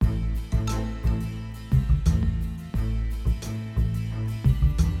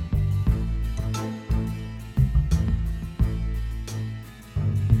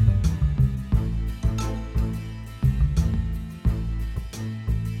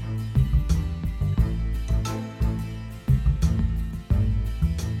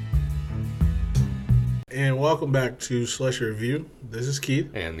welcome back to Slushy Review. This is Keith.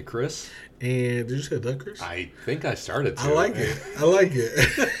 And Chris. And did you say that, Chris? I think I started to. I like it. I like it.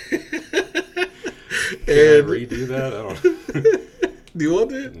 Can I redo that? I don't. Do you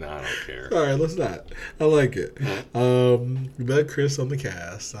want it? No, I don't care. All right, let's not. I like it. We got Chris on the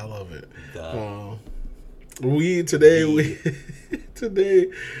cast. I love it. Today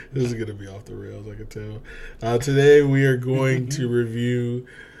this is gonna be off the rails. I can tell. Today we are going to review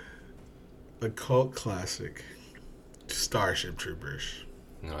a cult classic, Starship Troopers.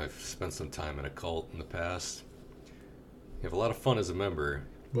 You know, I've spent some time in a cult in the past. You have a lot of fun as a member.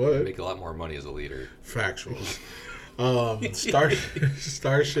 What? You make a lot more money as a leader. Factual.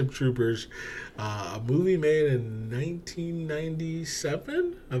 Starship Troopers, a movie made in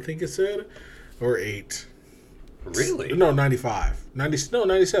 1997, I think it said, or 8. Really? No, 95.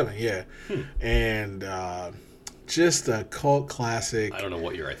 97, yeah. And just a cult classic. I don't know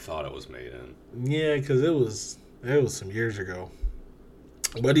what year I thought it was made in. Yeah, because it was some years ago.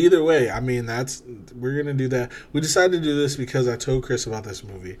 But either way, I mean, we're going to do that. We decided to do this because I told Chris about this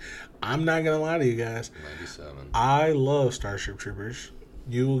movie. I'm not going to lie to you guys. 97. I love Starship Troopers.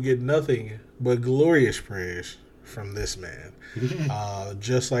 You will get nothing but glorious praise from this man.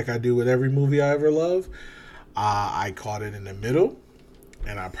 Just like I do with every movie I ever love. I caught it in the middle,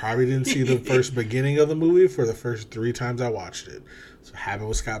 and I probably didn't see the first beginning of the movie for the first 3 times I watched it. So it happened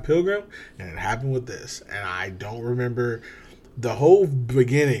with Scott Pilgrim, and it happened with this. And I don't remember the whole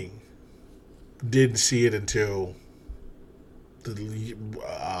beginning. Didn't see it until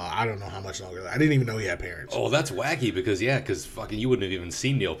I don't know how much longer. I didn't even know he had parents. Oh, that's wacky because fucking you wouldn't have even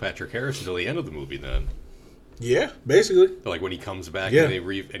seen Neil Patrick Harris until the end of the movie then. Yeah, basically. But like when he comes back Yeah.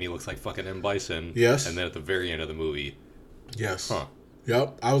 and he looks like fucking M. Bison. Yes. And then at the very end of the movie. Yes. Huh.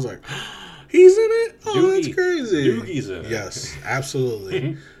 Yep. I was like, he's in it? Oh, Doogie. that's crazy. Doogie's in it. Yes,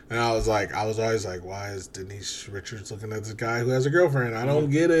 absolutely. And I was always like, why is Denise Richards looking at this guy who has a girlfriend? I don't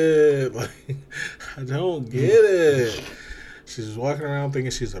get it. Like, I don't get it. She's walking around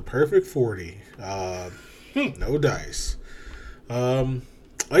thinking she's a perfect 40. No dice.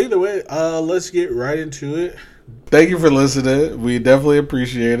 Either way, let's get right into it. Thank you for listening. We definitely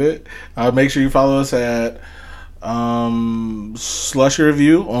appreciate it. Make sure you follow us at Slushy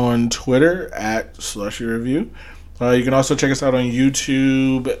Review on Twitter at Slushy Review. You can also check us out on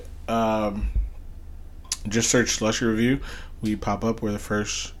YouTube. Just search Slushy Review. We pop up. We're the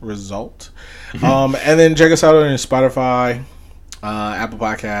first result. And then check us out on Spotify, Apple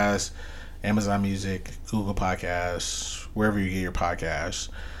Podcasts, Amazon Music, Google Podcasts, wherever you get your podcasts.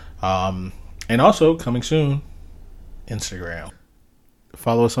 And also, coming soon, Instagram.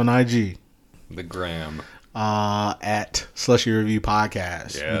 Follow us on IG. The gram. At Slushy Review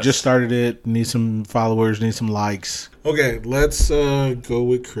Podcast. Yes. We just started it. Need some followers. Need some likes. Okay, let's go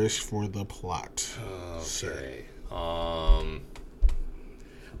with Chris for the plot. Okay. I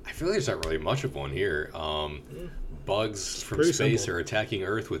feel like there's not really much of one here. Bugs from space simple. are attacking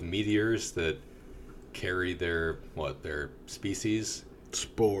Earth with meteors that carry their species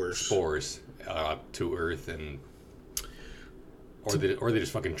Spores to Earth, and or they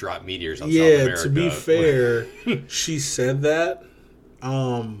just fucking drop meteors on South Yeah, America. to be fair, she said that,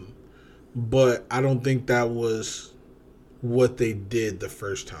 but I don't think that was what they did the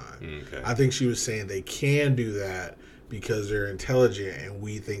first time. Okay. I think she was saying they can do that because they're intelligent and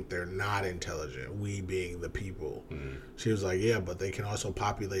we think they're not intelligent, we being the people. She was like, yeah, but they can also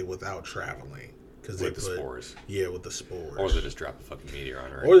populate without traveling. With the spores. Yeah, with the spores. Or they just drop a fucking meteor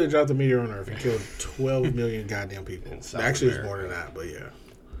on Earth. Or they dropped a meteor on Earth and killed 12 million goddamn people. Actually, it's more than America. that, but yeah.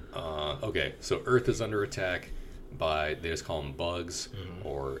 Okay, so Earth is under attack by, they just call them bugs,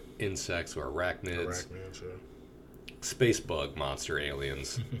 or insects, or arachnids. Arachnids, yeah. Space bug monster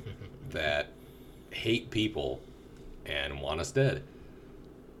aliens that hate people and want us dead.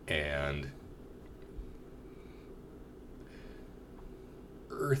 And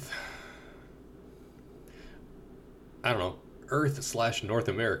Earth, I don't know, Earth / North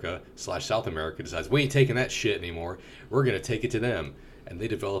America / South America decides, we ain't taking that shit anymore. We're going to take it to them. And they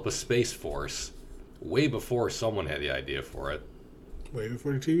develop a space force way before someone had the idea for it. Way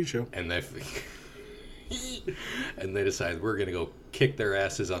before the TV show. And they decide we're going to go kick their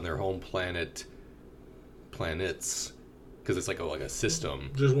asses on their home planets. Because it's like a system.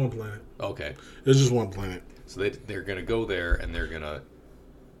 Just one planet. Okay. It's just one planet. So they're going to go there and they're going to...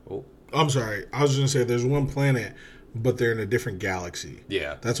 Oh. I'm sorry. I was going to say there's one planet, but they're in a different galaxy.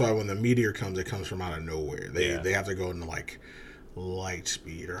 Yeah. That's why when the meteor comes, it comes from out of nowhere. They Yeah. they have to go into like light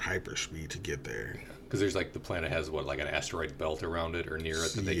speed or hyperspeed to get there. Because there's like the planet has like an asteroid belt around it or near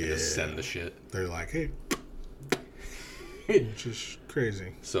it that they can just send the shit. They're like, hey. Which is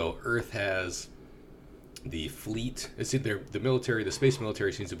crazy. So Earth has the fleet. The military, the space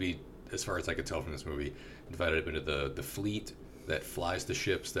military seems to be, as far as I can tell from this movie, divided up into the fleet that flies the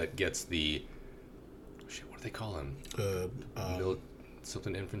ships, that gets the shit. What do they call them?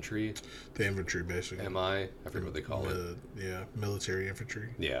 Something infantry. The infantry, basically. I forget what they call it. Yeah, military infantry.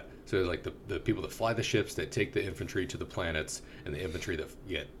 Yeah. So there's like the people that fly the ships, that take the infantry to the planets, and the infantry that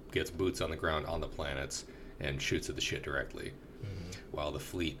gets boots on the ground on the planets and shoots at the shit directly, while the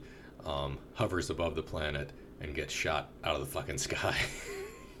fleet hovers above the planet and gets shot out of the fucking sky.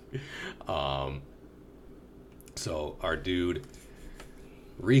 So our dude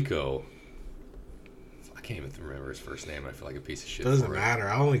Rico, I can't even remember his first name. I feel like a piece of shit. Doesn't matter.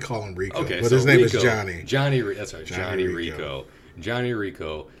 I only call him Rico. Okay, but so his name Rico, is Johnny. That's right. Johnny Rico. Johnny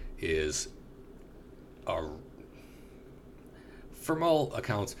Rico is from all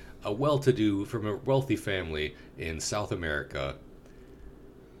accounts, from a wealthy family in South America,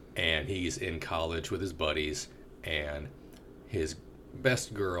 and he's in college with his buddies, and his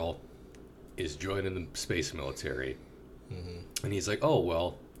best girl is joining the space military. And he's like, oh,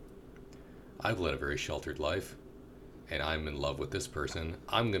 well, I've led a very sheltered life, and I'm in love with this person.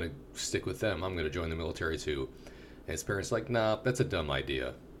 I'm going to stick with them. I'm going to join the military too. And his parents are like, nah, that's a dumb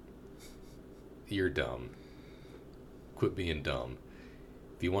idea. You're dumb. Quit being dumb.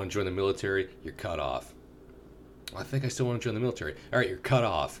 If you want to join the military, you're cut off. I think I still want to join the military. All right, you're cut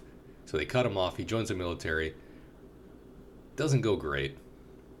off. So they cut him off. He joins the military. Doesn't go great.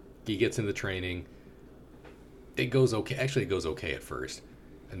 He gets into training. It goes okay. Actually, it goes okay at first.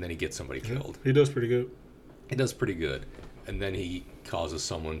 And then he gets somebody killed. He does pretty good. He does pretty good. And then he causes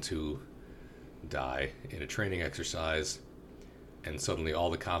someone to die in a training exercise. And suddenly all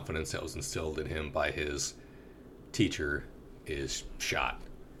the confidence that was instilled in him by his teacher is shot.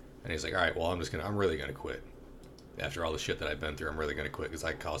 And he's like, all right, well, I'm really going to quit. After all the shit that I've been through, I'm really going to quit because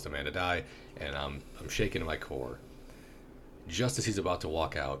I caused a man to die, and I'm shaking to my core. Just as he's about to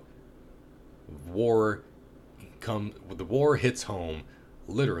walk out, the war hits home,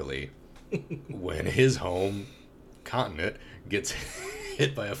 literally, when his home continent gets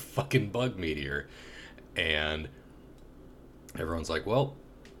hit by a fucking bug meteor. And everyone's like, well,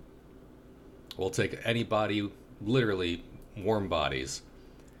 we'll take anybody, literally warm bodies.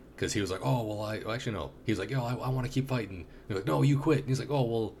 Because he was like, oh, well, actually, no. He's like, yo, I want to keep fighting. He's like, no, you quit. And he's like, oh,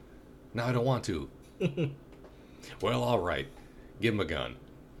 well, now I don't want to. Well, all right. Give him a gun.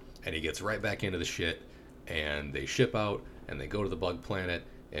 And he gets right back into the shit. And they ship out, and they go to the bug planet.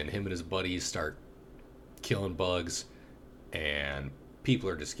 And him and his buddies start killing bugs. And people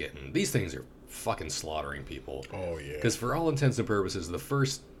are just getting... These things are fucking slaughtering people. Oh, yeah. Because for all intents and purposes, the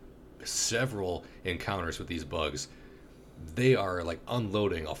first several encounters with these bugs... They are like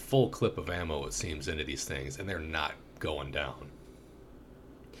unloading a full clip of ammo, it seems, into these things, and they're not going down.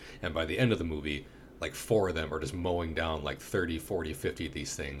 And by the end of the movie, like 4 of them are just mowing down like 30, 40, 50 of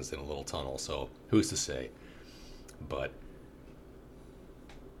these things in a little tunnel. So who's to say? But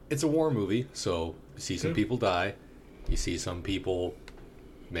it's a war movie, so you see some people die. You see some people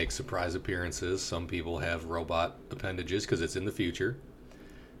make surprise appearances. Some people have robot appendages because it's in the future.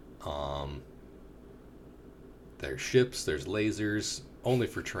 There's ships, there's lasers, only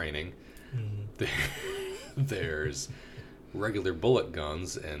for training. There's regular bullet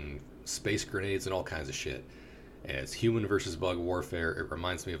guns and space grenades and all kinds of shit. And it's human versus bug warfare. It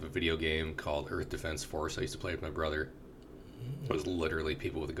reminds me of a video game called Earth Defense Force. I used to play with my brother. It was literally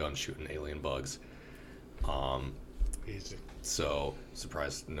people with a gun shooting alien bugs. Easy. So,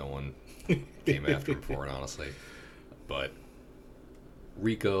 surprised no one came after him for it, honestly. But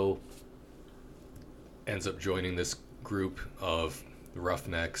Rico ends up joining this group of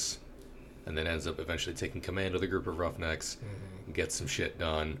roughnecks, and then ends up eventually taking command of the group of roughnecks, gets some shit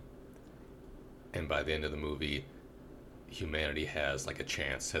done, and by the end of the movie, humanity has like a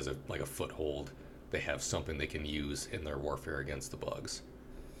chance, has a foothold. They have something they can use in their warfare against the bugs.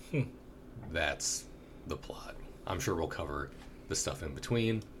 That's the plot. I'm sure we'll cover the stuff in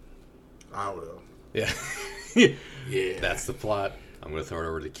between. I will. Yeah. Yeah. That's the plot. I'm going to throw it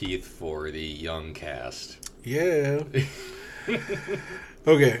over to Keith for the young cast. Yeah.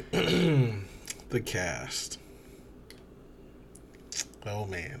 Okay. The cast. Oh,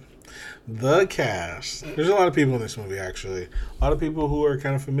 man. The cast. There's a lot of people in this movie, actually. A lot of people who are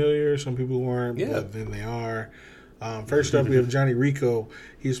kind of familiar. Some people who aren't, but then they are. First up, we have Johnny Rico.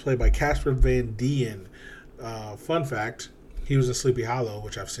 He's played by Casper Van Dien. Fun fact, he was in Sleepy Hollow,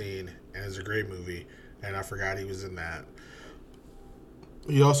 which I've seen, and it's a great movie. And I forgot he was in that.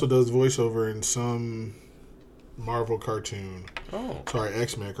 He also does voiceover in some Marvel cartoon. Oh. Sorry,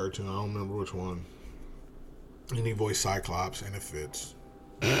 X-Men cartoon. I don't remember which one. And he voiced Cyclops, and it fits.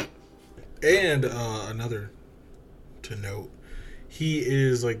 And another to note, he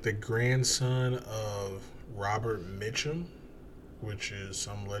is like the grandson of Robert Mitchum, which is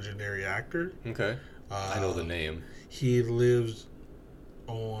some legendary actor. Okay. I know the name. He lives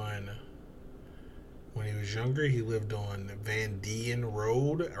when he was younger, he lived on Van Dien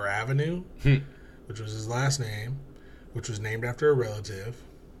Road or Avenue, which was his last name, which was named after a relative.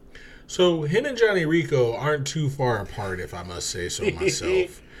 So him and Johnny Rico aren't too far apart, if I must say so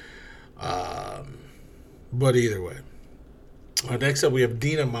myself. But either way. Next up, we have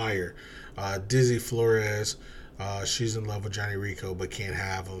Dina Meyer, Dizzy Flores. She's in love with Johnny Rico, but can't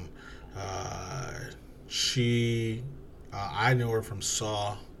have him. I know her from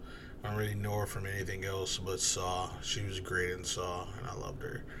Saw. I don't really know her from anything else but Saw. She was great in Saw, and I loved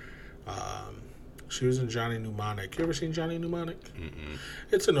her. She was in Johnny Mnemonic. You ever seen Johnny Mnemonic? Mm-mm.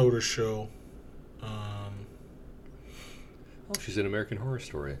 It's an older show. Oh, she's in American Horror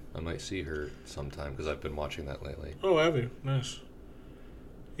Story. I might see her sometime because I've been watching that lately. Oh, have you? Nice.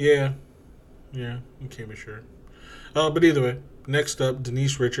 Yeah, you can't be sure. But either way, next up,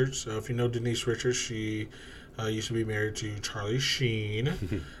 Denise Richards. If you know Denise Richards, she used to be married to Charlie Sheen.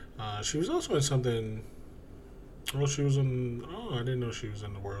 She was also in something. Well, she was in. Oh, I didn't know she was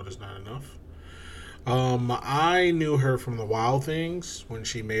in The World Is Not Enough. I knew her from The Wild Things when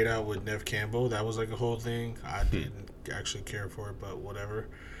she made out with Neve Campbell. That was like a whole thing. I didn't actually care for it, but whatever.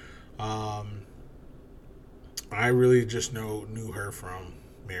 I really just knew her from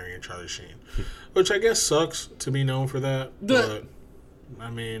marrying Charlie Sheen, which I guess sucks to be known for that. But I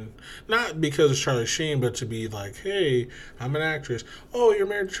mean, not because it's Charlie Sheen, but to be like, hey, I'm an actress. Oh, you're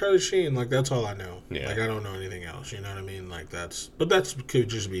married to Charlie Sheen. Like, that's all I know. Yeah. Like, I don't know anything else. You know what I mean? Like, that could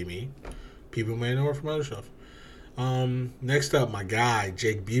just be me. People may know her from other stuff. Next up, my guy,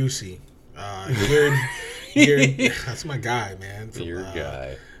 Jake Busey. Gary, that's my guy, man. From, Your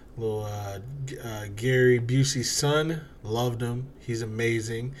guy. Little Gary Busey's son. Loved him. He's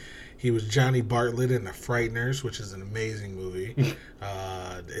amazing. He was Johnny Bartlett in The Frighteners, which is an amazing movie.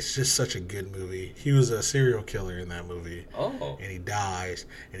 It's just such a good movie. He was a serial killer in that movie. Oh. And he dies,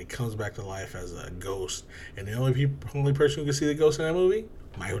 and he comes back to life as a ghost. And the only person who can see the ghost in that movie,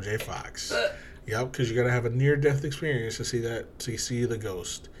 Michael J. Fox. Yep, because you got to have a near-death experience to see the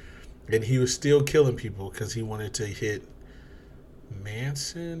ghost. And he was still killing people because he wanted to hit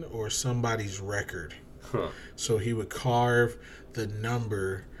Manson or somebody's record. Huh. So he would carve the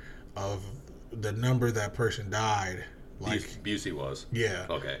number that person died. Like Busey was. Yeah.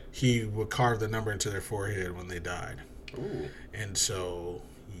 Okay. He would carve the number into their forehead when they died. Ooh. And so,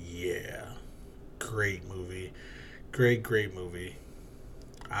 yeah. Great movie. Great movie.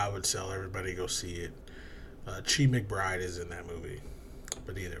 I would tell everybody to go see it. Chi McBride is in that movie.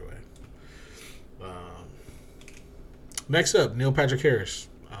 But either way. Next up, Neil Patrick Harris.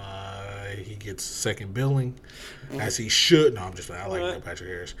 He gets second billing, as he should. No, I'm just I like Neil Patrick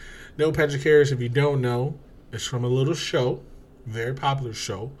Harris. Neil Patrick Harris, if you don't know, is from a little show, very popular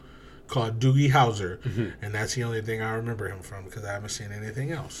show, called Doogie Howser. And that's the only thing I remember him from because I haven't seen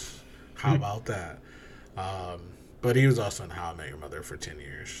anything else. How about that? But he was also in How I Met Your Mother for 10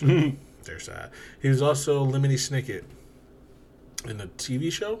 years. So there's that. He was also Lemony Snicket in the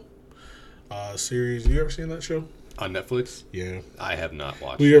TV show series. You ever seen that show? On Netflix? Yeah. I have not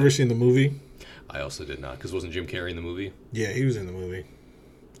watched Have you ever seen the movie? I also did not, because wasn't Jim Carrey in the movie? Yeah, he was in the movie.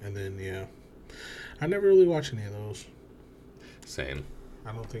 And then, yeah. I never really watched any of those. Same.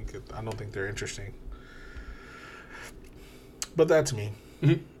 I don't think they're interesting. But that's me.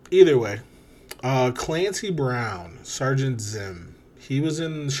 Either way. Clancy Brown, Sergeant Zim. He was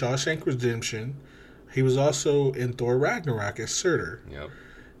in Shawshank Redemption. He was also in Thor Ragnarok as Surtur. Yep.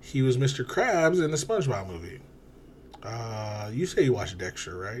 He was Mr. Krabs in the SpongeBob movie. You say you watched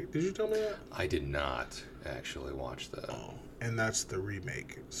Dexter, right? Did you tell me that? I did not actually watch that. Oh, and that's the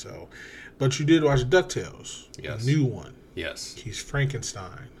remake. So, but you did watch DuckTales. Yes. The new one. Yes. He's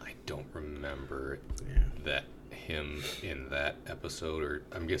Frankenstein. I don't remember Yeah. him in that episode, or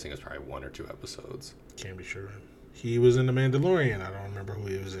I'm guessing it's probably 1 or 2 episodes. Can't be sure. He was in The Mandalorian. I don't remember who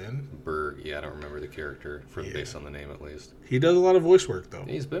he was in. Berg, yeah, I don't remember the character based on the name at least. He does a lot of voice work though.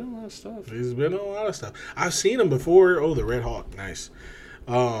 He's been in a lot of stuff. He's been in a lot of stuff. I've seen him before. Oh, the Red Hawk, nice.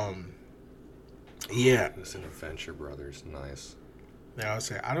 Yeah. This in Adventure Brothers, nice. Yeah, I would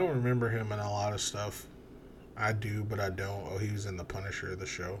say I don't remember him in a lot of stuff. I do, but I don't. Oh, he was in The Punisher, the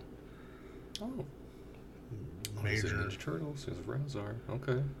show. Oh. Major. He's in Ninja Turtles. He's Razar.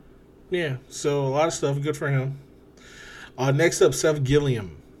 Okay. Yeah, so a lot of stuff. Good for him. Next up, Seth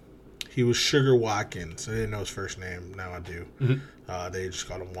Gilliam. He was Sugar Watkins. I didn't know his first name. Now I do. They just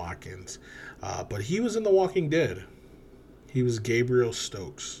called him Watkins. But he was in The Walking Dead. He was Gabriel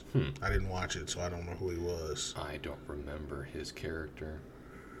Stokes. I didn't watch it, so I don't know who he was. I don't remember his character.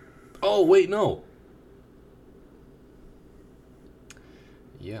 Oh, wait, no.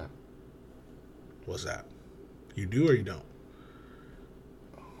 Yeah. What's that? You do or you don't?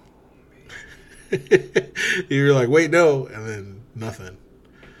 Oh, man. You were like, wait, no, and then nothing.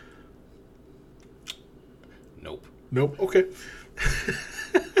 Nope. Nope. Okay.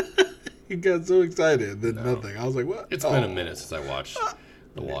 He got so excited, then nothing. I was like, what? It's been a minute since I watched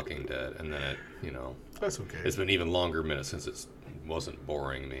The Walking Dead, and then That's okay. it's been even longer minute since it wasn't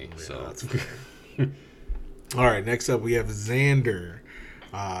boring me. Yeah, so that's fair. All right, next up we have Xander.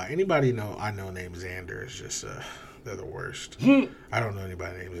 Anybody I know named Xander is just they're the worst. I don't know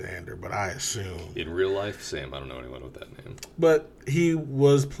anybody named Xander, but I assume in real life, same. I don't know anyone with that name. But he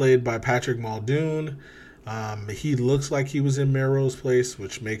was played by Patrick Muldoon. He looks like he was in Melrose Place,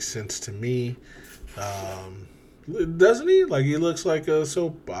 which makes sense to me. Doesn't he? Like, he looks like a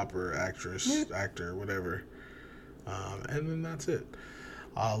soap opera actor, whatever. And then that's it.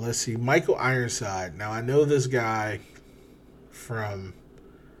 Let's see. Michael Ironside. Now, I know this guy from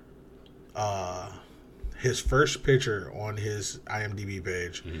his first picture on his IMDb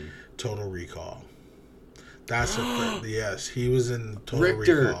page, Total Recall. That's yes, he was in Total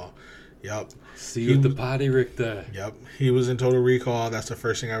Recall. Yep. See you at the potty, Richter. Yep. He was in Total Recall. That's the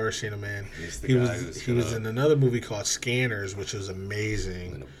first thing I've ever seen him in. He was in another movie called Scanners, which was amazing.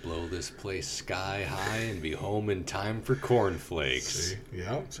 I'm gonna blow this place sky high and be home in time for cornflakes. See?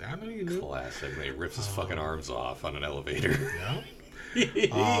 Yep. See, I know you knew. Classic. He rips his fucking arms off on an elevator.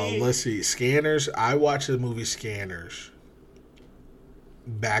 Yeah. Let's see. Scanners. I watched the movie Scanners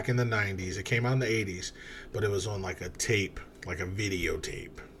back in the 90s. It came out in the 80s, but it was on like a tape, like a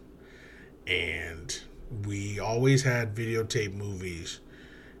videotape. And we always had videotape movies,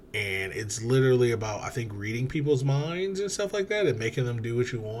 and it's literally about, I think, reading people's minds and stuff like that and making them do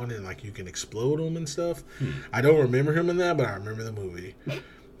what you want, and like you can explode them and stuff. I don't remember him in that, but I remember the movie.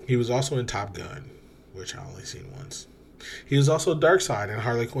 He was also in Top Gun, which I only seen once. He was also Darkseid in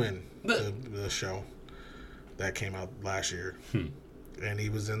Harley Quinn, the show that came out last year. And he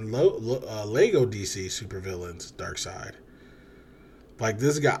was in Lego DC Supervillains, Darkseid. Like,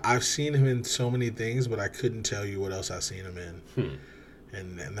 this guy, I've seen him in so many things, but I couldn't tell you what else I've seen him in.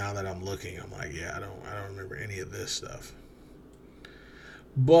 And now that I'm looking, I'm like, yeah, I don't remember any of this stuff.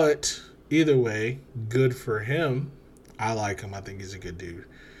 But either way, good for him. I like him. I think he's a good dude.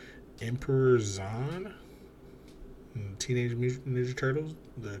 Emperor Zahn, Teenage Mutant Ninja Turtles,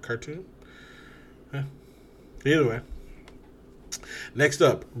 the cartoon. Either way. Next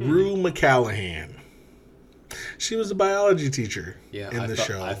up, Rue McCallaghan. She was a biology teacher in the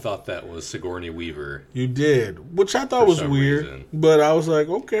show. I thought that was Sigourney Weaver. You did, which I thought was weird, but I was like,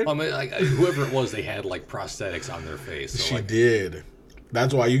 okay. I mean, whoever it was, they had like prosthetics on their face. So she did.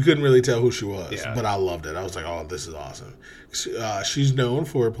 That's why you couldn't really tell who she was, but I loved it. I was like, oh, this is awesome. She's known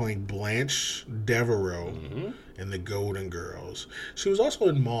for playing Blanche Devereaux in The Golden Girls. She was also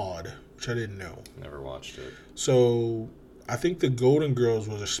in Maude, which I didn't know. Never watched it. So I think The Golden Girls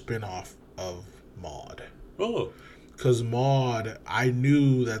was a spinoff of Maude. Oh. Because Maude, I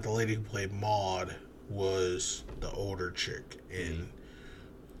knew that the lady who played Maude was the older chick in...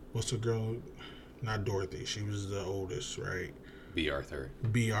 What's the girl? Not Dorothy. She was the oldest, right? B. Arthur.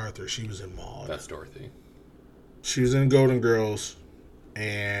 B. Arthur. She was in Maude. That's Dorothy. She was in Golden Girls,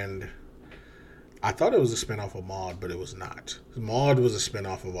 and I thought it was a spinoff of Maude, but it was not. Maude was a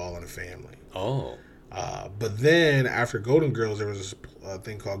spinoff of All in the Family. Oh. But then, after Golden Girls, there was a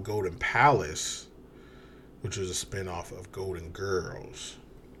thing called Golden Palace, which was a spinoff of Golden Girls.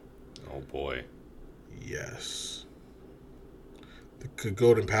 Oh, boy. Yes. The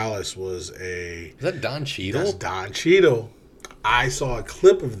Golden Palace was Is that Don Cheadle? That's Don Cheadle. I saw a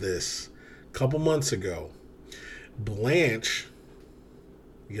clip of this a couple months ago. Blanche,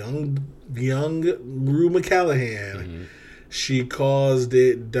 young Rue McCallaghan, she caused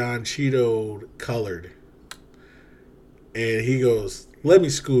it Don Cheadle colored. And he goes, let me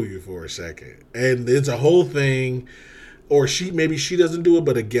school you for a second. And it's a whole thing. Or maybe she doesn't do it,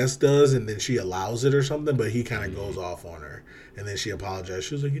 but a guest does, and then she allows it or something, but he kind of goes off on her. And then she apologized.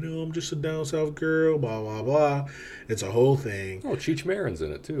 She was like, I'm just a down south girl, blah, blah, blah. It's a whole thing. Oh, Cheech Marin's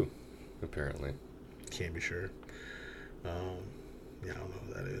in it, too, apparently. Can't be sure. I don't know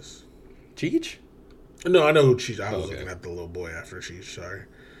who that is. Cheech? No, I know who Cheech. I was looking at the little boy after Cheech, sorry.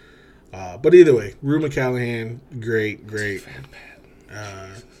 But either way, Rue McCallaghan, great.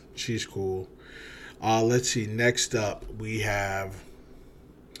 She's cool. Let's see. Next up, we have.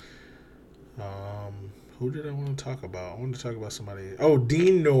 Who did I want to talk about? I wanted to talk about somebody. Oh,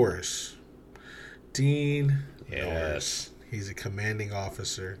 Dean Norris. Dean Norris. He's a commanding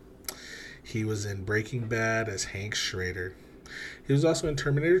officer. He was in Breaking Bad as Hank Schrader. He was also in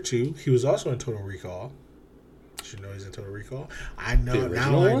Terminator 2. He was also in Total Recall. Did you know he's in Total Recall? I know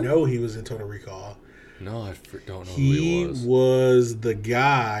now. I know he was in Total Recall. No, I don't know who he was. He was the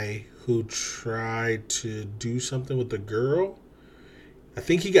guy who tried to do something with the girl. I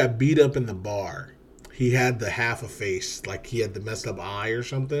think he got beat up in the bar. He had the half a face, like he had the messed up eye or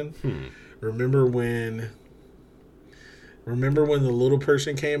something. Remember when the little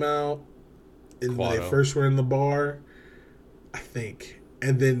person came out and when they first were in the bar? I think.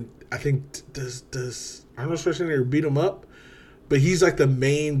 And then I think does Arnold Schwarzenegger beat him up? But he's like the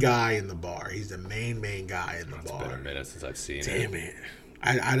main guy in the bar. He's the main guy in the bar. It's been a minute since I've seen it. Damn it.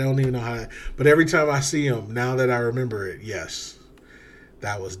 I don't even know how to... But every time I see him, now that I remember it, yes,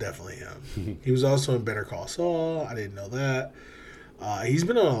 that was definitely him. He was also in Better Call Saul. I didn't know that. He's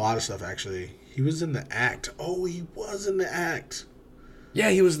been on a lot of stuff, actually. He was in The Act. Oh, he was in The Act. Yeah,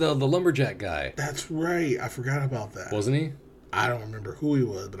 he was the lumberjack guy. That's right. I forgot about that. Wasn't he? I don't remember who he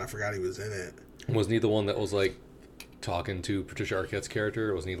was, but I forgot he was in it. Wasn't he the one that was like talking to Patricia Arquette's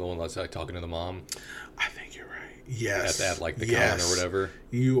character? Wasn't he the one that's like talking to the mom? I think you're right. Yes. At like the con or whatever.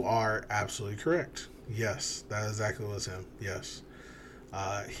 You are absolutely correct. Yes, that exactly was him. Yes.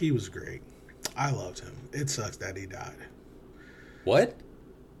 He was great. I loved him. It sucks that he died. What?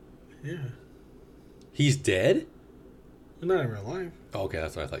 Yeah. He's dead? Not in real life. Oh, okay,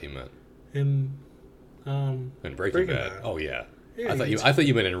 that's what I thought you meant. In Breaking Bad. Oh yeah. I thought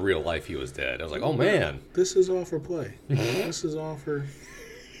you meant in real life he was dead. I was like, oh man. This is all for play. This is all for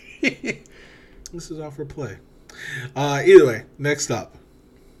play. Either way, next up.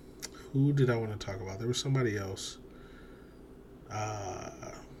 Who did I want to talk about? There was somebody else. As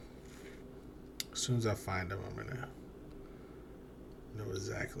soon as I find him, I'm gonna know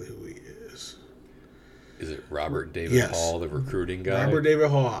exactly who he is. Is it Robert David Hall, the recruiting guy? Robert David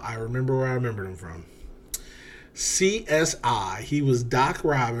Hall. I remember where I remembered him from. CSI. He was Doc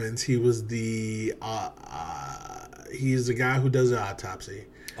Robbins. He was he's the guy who does the autopsy.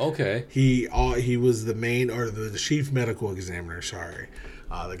 Okay. He was the main, or the chief medical examiner, sorry.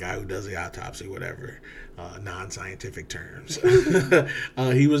 The guy who does the autopsy, whatever. Non-scientific terms.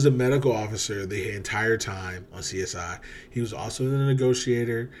 He was a medical officer the entire time on CSI. He was also the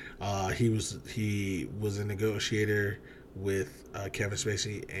negotiator. He was a negotiator with Kevin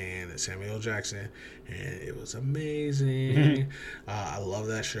Spacey and Samuel L. Jackson, and it was amazing. I love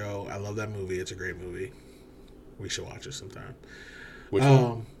that show. I love that movie. It's a great movie. We should watch it sometime. Which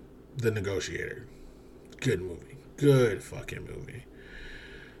one? The Negotiator. Good movie. Good fucking movie.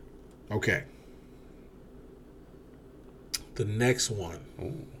 Okay. The next one.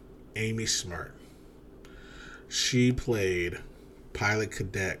 Ooh. Amy Smart. She played Pilot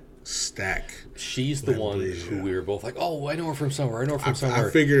Cadet Stack. She's the one who we were both like, oh, I know her from somewhere. I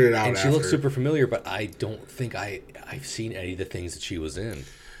figured it out. And she looks super familiar, but I don't think I've seen any of the things that she was in.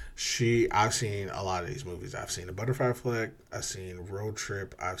 I've seen a lot of these movies. I've seen A Butterfly Effect. I've seen Road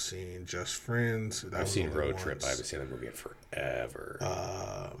Trip. I've seen Just Friends. I've seen Road Trip. I haven't seen that movie in forever.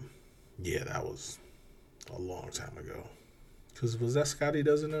 Yeah, that was a long time ago. Because was that Scotty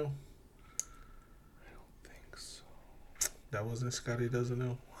Doesn't Know? I don't think so. That wasn't Scotty Doesn't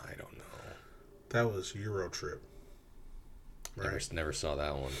Know? I don't know. That was Euro Trip. Right? Never saw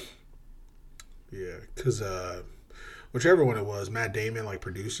that one. Yeah, because whichever one it was, Matt Damon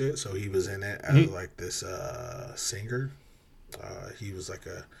produced it, so he was in it as this singer. He was like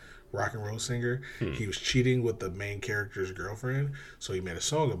a rock and roll singer. He was cheating with the main character's girlfriend, so he made a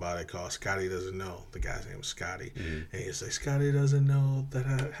song about it called Scotty Doesn't Know. The guy's name was Scotty. And he's like, Scotty doesn't know that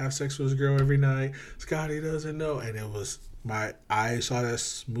I have sex with his girl every night. Scotty doesn't know. And it was I saw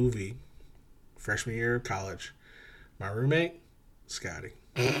this movie freshman year of college. My roommate, Scotty.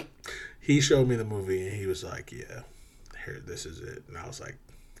 He showed me the movie and he was like, yeah, here, this is it. And I was like,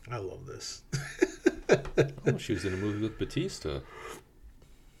 I love this. Oh, she was in a movie with Batista.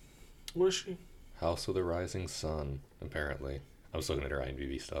 Was she? House of the Rising Sun, apparently. I was looking at her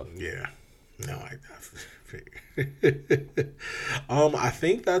IMDb stuff. Yeah. No, I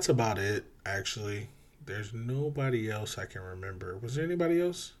think that's about it, actually. There's nobody else I can remember. Was there anybody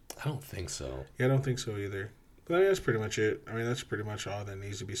else? I don't think so. Yeah, I don't think so either. But I mean, that's pretty much it. I mean, that's pretty much all that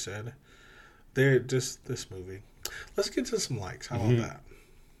needs to be said. Just this movie. Let's get to some likes. How about that?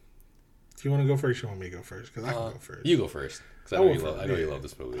 Do you want to go first or you want me to go first? Because I can go first. You go first. Because I know you love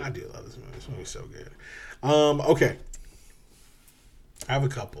this movie. I do love this movie. This movie's so good. Okay. I have a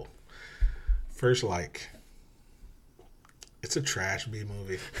couple. First like. It's a trash B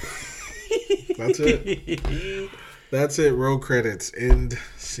movie. That's it. That's it. Roll credits. End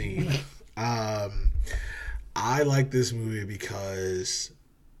scene. I like this movie because,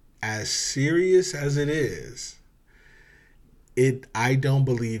 as serious as it is, I don't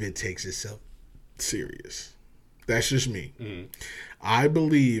believe it takes itself serious. That's just me. Mm. I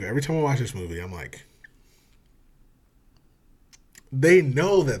believe every time I watch this movie, I'm like, they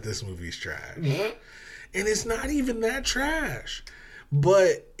know that this movie's trash. And it's not even that trash.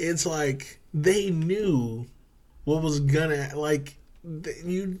 But it's like they knew what was gonna, like,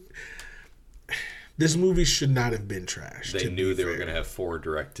 this movie should not have been trash. They knew they were going to have 4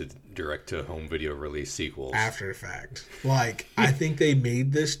 direct-to-home video release sequels. After the fact. Like, I think they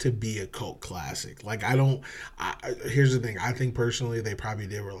made this to be a cult classic. Like, here's the thing. I think personally they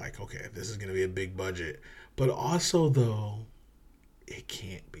probably were like, okay, this is going to be a big budget. But also, though, it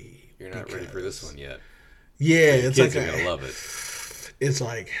can't be. You're not ready for this one yet. Yeah, it's kids are going to love it. It's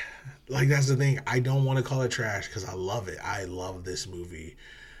like that's the thing. I don't want to call it trash because I love it. I love this movie.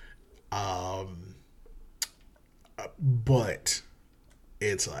 But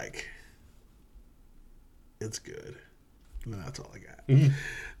it's like, it's good. And that's all I got. Mm-hmm.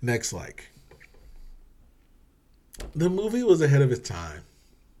 Next, the movie was ahead of its time.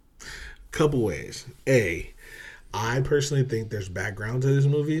 Couple ways. I personally think there's background to this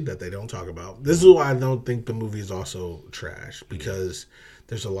movie that they don't talk about. This is why I don't think the movie is also trash, because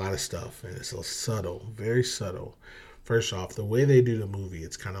there's a lot of stuff and it's so subtle, very subtle. First off, the way they do the movie,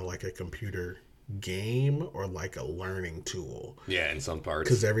 it's kind of like a computer game or like a learning tool. Yeah, in some parts.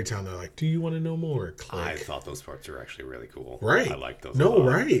 Because every time they're like, do you want to know more? Click. I thought those parts were actually really cool. Right. I like those. No,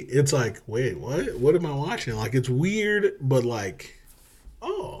 right. It's like, wait, what? What am I watching? Like, it's weird, but like,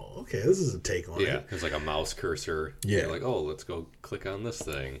 oh, okay, this is a take on it. Yeah, there's like a mouse cursor. Yeah. You're like, oh, let's go click on this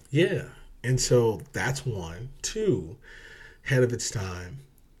thing. Yeah. And so that's one. Two, ahead of its time,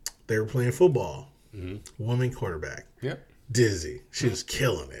 they were playing football. Mm-hmm. Woman quarterback. Yep. Dizzy. She was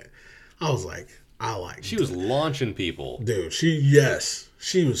killing it. I was like, she was launching people. Dude, she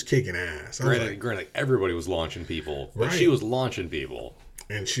was kicking ass. Granted, everybody was launching people, but right. She was launching people.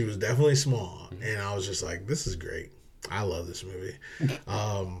 And she was definitely small. And I was just like, this is great. I love this movie.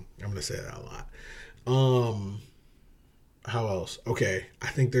 I'm going to say that a lot. How else? Okay, I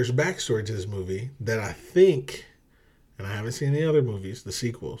think there's a backstory to this movie that I think, and I haven't seen the other movies, the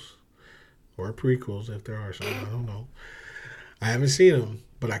sequels, or prequels if there are some, I don't know. I haven't seen them,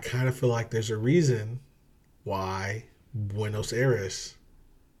 but I kind of feel like there's a reason why Buenos Aires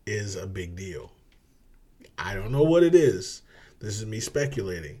is a big deal. I don't know what it is. This is me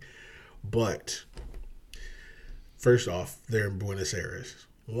speculating. But first off, they're in Buenos Aires.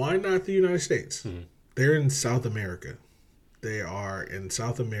 Why not the United States? Mm-hmm. They're in South America. They are in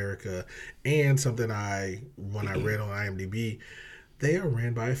South America. And something when I read on IMDb, they are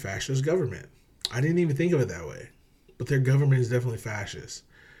ran by a fascist government. I didn't even think of it that way. But their government is definitely fascist.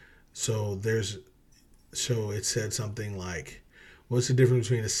 So it said something like, what's the difference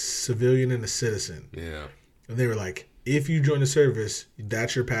between a civilian and a citizen? Yeah. And they were like, if you join the service,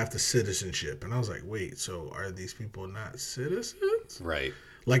 that's your path to citizenship. And I was like, wait, so are these people not citizens? Right.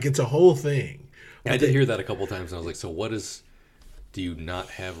 Like, it's a whole thing. I did hear that a couple times, and I was like, so do you not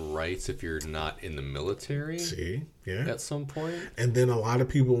have rights if you're not in the military? See? Yeah. At some point? And then a lot of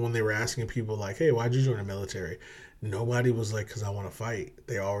people, when they were asking people like, hey, why'd you join the military? Nobody was like, because I want to fight.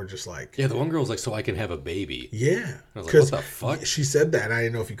 They all were just like... Yeah, the one girl was like, so I can have a baby. Yeah. I was like, what the fuck? She said that, and I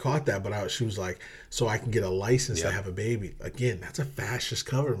didn't know if you caught that, but she was like, so I can get a license to have a baby. Again, that's a fascist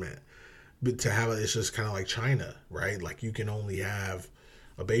government. But to have it's just kind of like China, right? Like, you can only have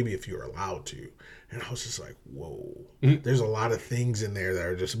a baby if you're allowed to. And I was just like, whoa. Mm-hmm. There's a lot of things in there that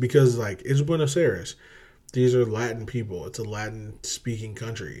are just... Because, like, it's Buenos Aires. These are Latin people. It's a Latin-speaking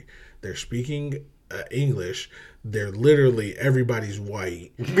country. They're speaking English. They're literally everybody's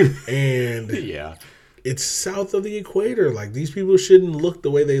white, and yeah, it's south of the equator. Like, these people shouldn't look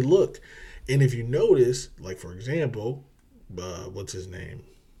the way they look. And if you notice, like, for example, what's his name,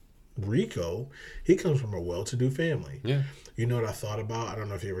 Rico, he comes from a well-to-do family. Yeah. You know what I thought about? I don't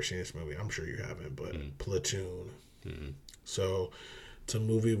know if you ever seen this movie. I'm sure you haven't, but Platoon. Mm-hmm. So it's a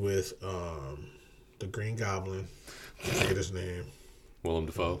movie with the Green Goblin. I forget his name. William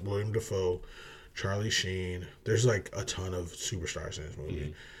Dafoe. Charlie Sheen. There's like a ton of superstars in this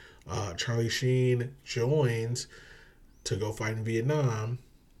movie. Mm-hmm. Charlie Sheen joins to go fight in Vietnam,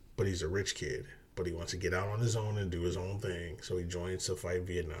 but he's a rich kid. But he wants to get out on his own and do his own thing. So he joins to fight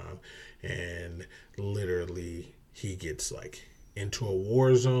Vietnam. And literally he gets like into a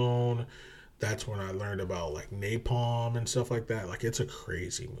war zone. That's when I learned about like napalm and stuff like that. Like, it's a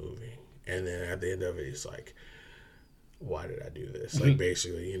crazy movie. And then at the end of it, it's like, why did I do this? Like,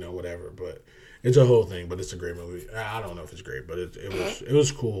 basically, whatever. But it's a whole thing, but it's a great movie. I don't know if it's great, but it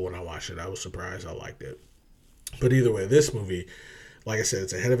was cool when I watched it. I was surprised. I liked it. But either way, this movie, like I said,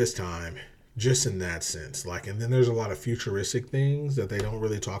 it's ahead of its time, just in that sense. Like, and then there's a lot of futuristic things that they don't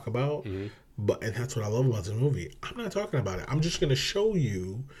really talk about. But and that's what I love about the movie. I'm not talking about it. I'm just going to show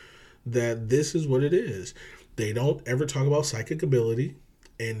you that this is what it is. They don't ever talk about psychic ability,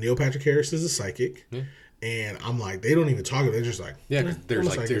 and Neil Patrick Harris is a psychic. And I'm like, they don't even talk. They're just like, they're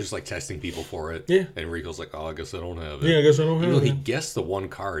just like testing people for it. Yeah. And Rico's like, oh, I guess I don't have it. Yeah, I guess I don't have He it. guessed the one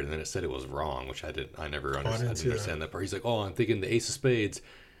card, and then it said it was wrong, which I never understand that part. He's like, oh, I'm thinking the Ace of Spades,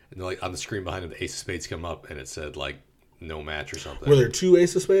 and they're like on the screen behind him, the Ace of Spades come up, and it said like no match or something. Were there two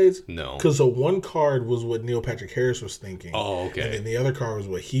Ace of Spades? No. Because the one card was what Neil Patrick Harris was thinking. Oh, okay. And then the other card was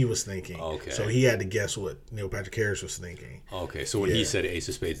what he was thinking. Okay. So he had to guess what Neil Patrick Harris was thinking. Okay, so when he said Ace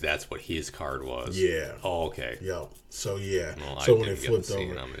of Spades, that's what his card was. Yeah. Oh, okay. Yo. So yeah. Well, so I when it didn't get flipped the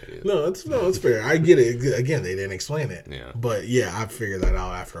scene, over. I'm an idiot. No, it's fair. I get it. Again, they didn't explain it. Yeah. But yeah, I figured that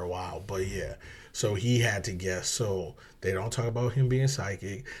out after a while. But yeah. So he had to guess. So they don't talk about him being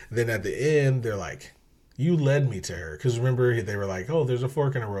psychic. Then at the end, they're like, you led me to her. Because remember, they were like, oh, there's a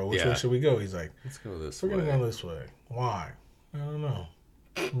fork in the road. Which way should we go? He's like, let's go this we're way. going to go this way. Why? I don't know.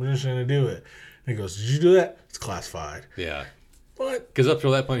 We're just going to do it. And he goes, did you do that? It's classified. Yeah. What? Because up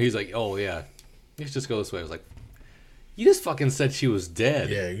till that point, he's like, oh, yeah, let's just go this way. I was like, you just fucking said she was dead.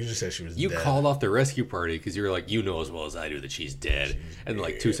 Yeah, you just said she was You dead. called off the rescue party because you were like, you know as well as I do that she's dead. And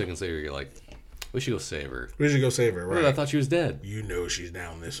like 2 seconds later, you're like, we should go save her. We should go save her, right? I thought she was dead. You know she's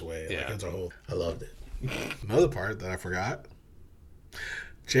down this way. Yeah. Like, it's a whole... I loved it. Another part that I forgot.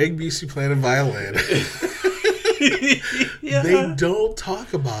 Jake Busey playing a violin. Yeah. They don't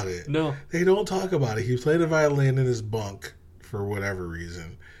talk about it. No. They don't talk about it. He played a violin in his bunk for whatever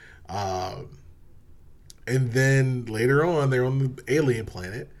reason. And then later on, they're on the alien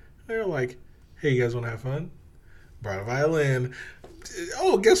planet. They're like, hey, you guys want to have fun? Brought a violin.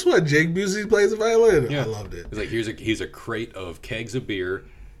 Oh, guess what? Jake Busey plays a violin. Yeah. I loved it. It's like, here's a crate of kegs of beer.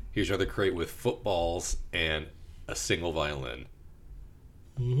 Here's another crate with footballs and a single violin.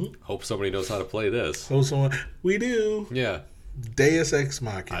 Mm-hmm. Hope somebody knows how to play this. So someone, we do. Yeah. Deus Ex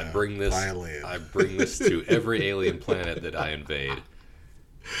Machina. I bring this violin. to every alien planet that I invade.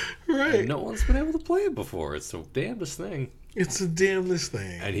 Right. And no one's been able to play it before. It's the damnedest thing. It's the damnedest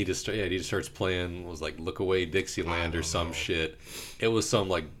thing. And he just starts playing, was like Look Away Dixieland or some shit. It was some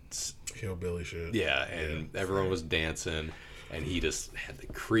like hillbilly shit. yeah, and everyone was dancing, and he just had the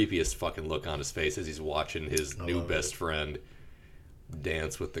creepiest fucking look on his face as he's watching his new best friend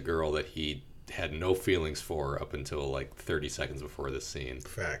dance with the girl that he had no feelings for up until like 30 seconds before this scene.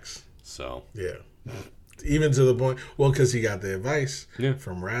 Facts. So Yeah. Even to the point, well, because he got the advice Yeah.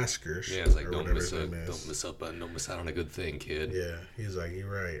 from Raskers. yeah, it's like or don't whatever miss his name is. don't miss out on a good thing, kid. Yeah, he's like, you're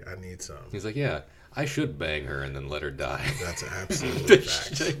right. I need some. He's like, yeah, I should bang her and then let her die. That's an absolute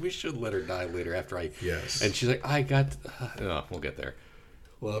fact. We should let her die later after I. Yes. And she's like, I got. No, we'll get there.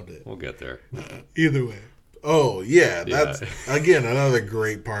 Loved it. We'll get there. Either way. Oh, yeah. That's, again, another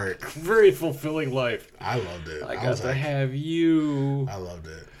great part. Very fulfilling life. I loved it. I got was to like, have you. I loved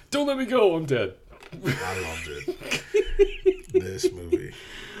it. Don't let me go. I'm dead. I loved it. This movie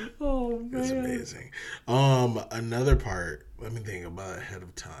Oh man. is amazing. Another part, let me think about it ahead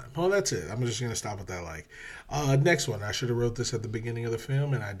of time. Oh, that's it. I'm just gonna stop with that. Like, next one. I should have wrote this at the beginning of the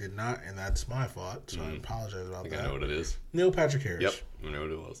film, and I did not, and that's my fault. So I apologize about I that. know what it is. Neil Patrick Harris. Yep. I know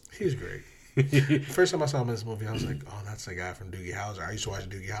what it was. He's great. First time I saw him in this movie, I was like, oh, that's the guy from Doogie Howser. I used to watch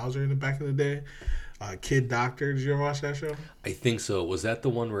Doogie Howser in the back of the day. Kid Doctor. Did you ever watch that show? I think so. Was that the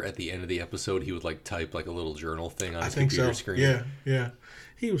one where at the end of the episode he would like type like a little journal thing on his I think computer so. screen? Yeah.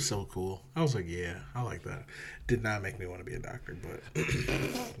 He was so cool. I was like, yeah, I like that. Did not make me want to be a doctor, but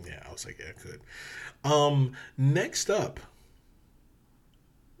yeah, I was like, yeah, I could. Next up,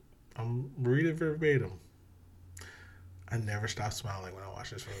 I'm reading verbatim. I never stopped smiling when I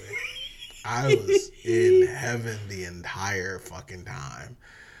watched this movie. I was in heaven the entire fucking time.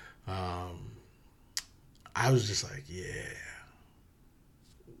 I was just like, yeah.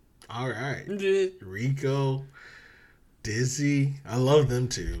 All right. Rico, Dizzy. I love them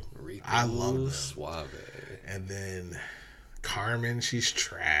too. Rico I love them. Suave. And then Carmen, she's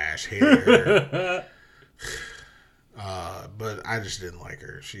trash. Hate her. But I just didn't like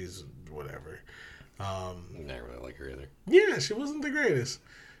her. She's whatever. Never really like her either. Yeah, she wasn't the greatest.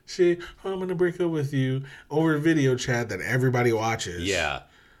 I'm going to break up with you over a video chat that everybody watches. Yeah.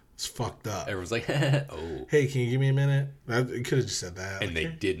 It's fucked up. Everyone's like, oh. Hey, can you give me a minute? I could have just said that. And they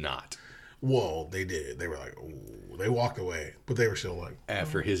did not. Whoa, they did. They were like, ooh. They walked away. But they were still like.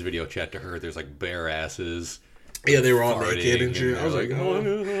 After his video chat to her, there's like bare asses. Yeah, they were all farting, naked and shit. and I was like, they're oh.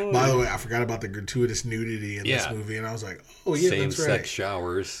 no. By the way, I forgot about the gratuitous nudity in this movie. And I was like, oh, yeah, Same that's right. sex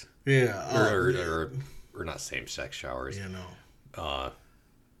showers. Yeah. Or or not same-sex showers. You know.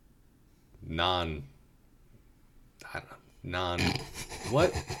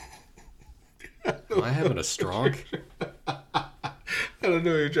 What? Am I having a stroke? I don't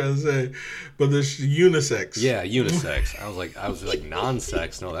know what you're trying to say, but there's unisex. Yeah, unisex. I was like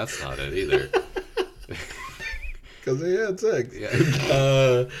non-sex. No, that's not it either. Because they had sex.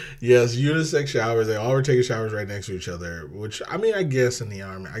 Yeah. Yes, unisex showers. They all were taking showers right next to each other. Which, I mean, I guess in the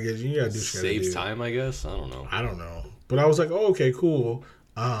Army, I guess you gotta do what you gotta do. Saves time, I guess. I don't know. But I was like, oh, okay, cool.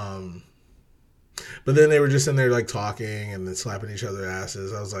 But then they were just in there like talking and then slapping each other's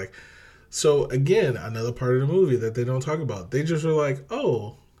asses. I was like, so again, another part of the movie that they don't talk about. They just were like,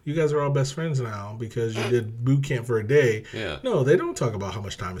 oh, you guys are all best friends now because you did boot camp for a day. Yeah. No, they don't talk about how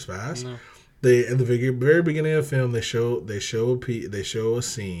much time has passed. No. They at the very beginning of the film, they show a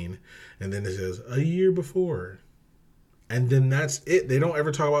scene, and then it says a year before, and then that's it. They don't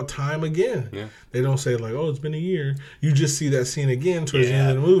ever talk about time again. Yeah. They don't say like, oh, it's been a year. You just see that scene again towards the end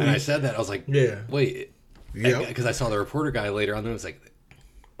of the movie. And I said that I was like, wait, because I saw the reporter guy later on. There was like,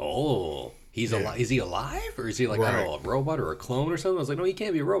 oh, he's alive. Is he alive, or is he like I don't know, a robot or a clone or something? I was like, no, he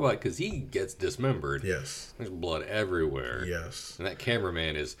can't be a robot because he gets dismembered. Yes, there's blood everywhere. Yes, and that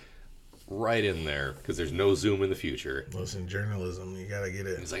cameraman is right in there because there's no zoom in the future. Listen, journalism, you gotta get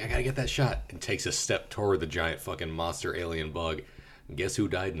it. He's like, I gotta get that shot, and takes a step toward the giant fucking monster alien bug. And guess who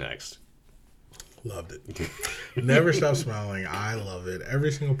died next? Loved it. Never stop smiling. I love it.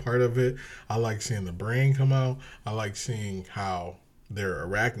 Every single part of it. I like seeing the brain come out. I like seeing how they're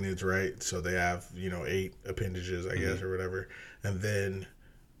arachnids, right? So they have 8 appendages, I guess, or whatever, and then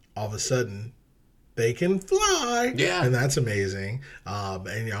all of a sudden they can fly. Yeah. And that's amazing. And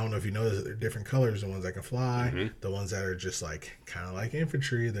I don't know if you noticed that they're different colors. The ones that can fly, the ones that are just like kind of like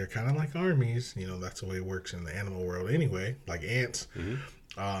infantry. They're kind of like armies. That's the way it works in the animal world anyway, like ants.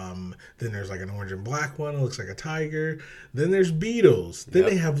 Then there's like an orange and black one. It looks like a tiger. Then there's beetles. Then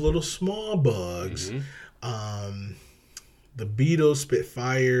they have little small bugs. The beetles spit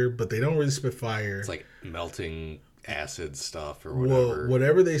fire, but they don't really spit fire. It's like melting acid stuff or whatever. Well,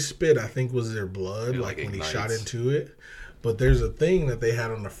 whatever they spit, I think was their blood, like when ignites. He shot into it. But there's a thing that they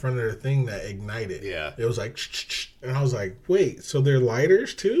had on the front of their thing that ignited. Yeah. It was like, and I was like, wait, so they're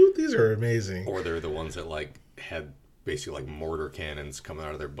lighters too? These are amazing. Or they're the ones that like had basically like mortar cannons coming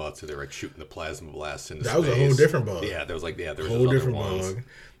out of their butts, so they're like shooting the plasma blasts into space. That was a whole different bug. Yeah, there was a whole different bug.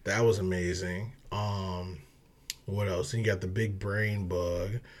 That was amazing. What else? And you got the big brain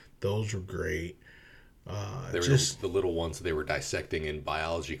bug. Those were great. They were just the little ones that they were dissecting in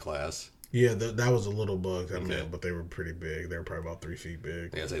biology class. Yeah, that was a little bug, but they were pretty big. They were probably about 3 feet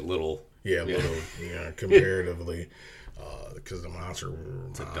big. Yeah, it's a little. Yeah, little. Yeah, comparatively, because the monsters.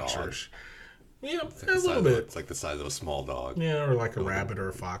 A dog. Yeah, a little bit. It's like the size of a small dog. Yeah, or like a rabbit or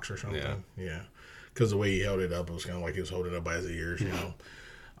a fox or something. Yeah. Because the way he held it up, it was kind of like he was holding it up by his ears,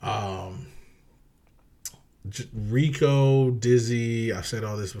 Rico, Dizzy, I've said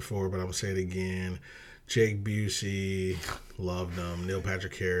all this before, but I'm going to say it again. Jake Busey, loved him. Neil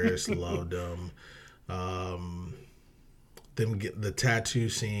Patrick Harris, loved him. Them get the tattoo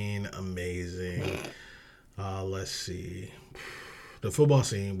scene, amazing. Let's see. The football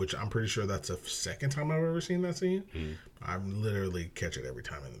scene, which I'm pretty sure that's the second time I've ever seen that scene. I literally catch it every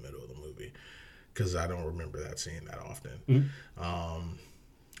time in the middle of the movie because I don't remember that scene that often.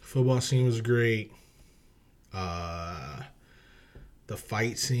 Football scene was great. The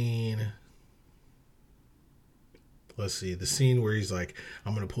fight scene. Let's see. The scene where he's like,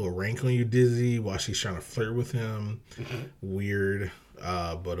 I'm going to pull a rank on you, Dizzy, while she's trying to flirt with him. Weird,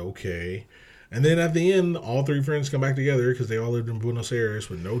 but okay. And then at the end, all 3 friends come back together because they all lived in Buenos Aires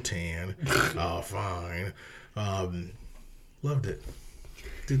with no tan. Fine. Loved it.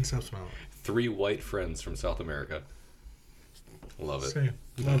 Didn't stop smiling. 3 white friends from South America. Love it. Same.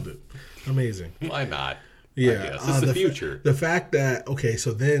 Loved it. Amazing. Why not? Yeah. It's the future. The fact that,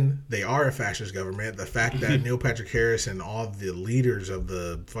 so then they are a fascist government. The fact that Neil Patrick Harris and all the leaders of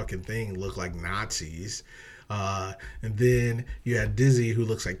the fucking thing look like Nazis. And then you had Dizzy, who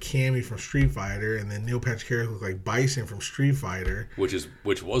looks like Cammy from Street Fighter, and then Neil Patrick Harris looks like Bison from Street Fighter. Which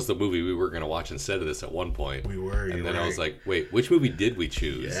was the movie we were going to watch instead of this at one point. We were, and then I was like, wait, which movie did we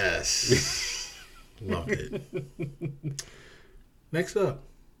choose? Yes. Loved it. Next up,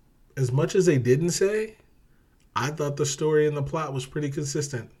 as much as they didn't say, I thought the story and the plot was pretty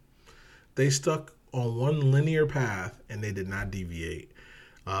consistent. They stuck on one linear path, and they did not deviate.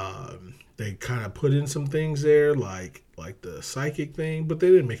 They kind of put in some things there, like the psychic thing, but they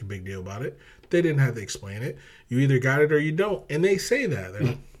didn't make a big deal about it. They didn't have to explain it. You either got it or you don't, and they say that.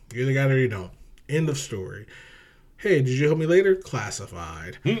 You either got it or you don't. End of story. Hey, did you help me later?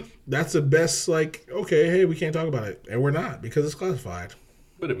 Classified. That's the best, like, okay, hey, we can't talk about it. And we're not because it's classified.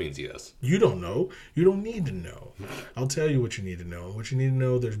 But it means yes. You don't know. You don't need to know. I'll tell you what you need to know. What you need to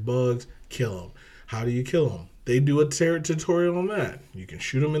know, there's bugs, kill them. How do you kill them? They do a tutorial on that. You can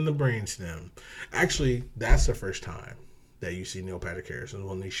shoot them in the brainstem. Actually, that's the first time that you see Neil Patrick Harris is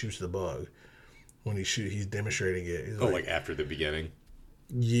when he shoots the bug. When he's demonstrating it. He's like after the beginning?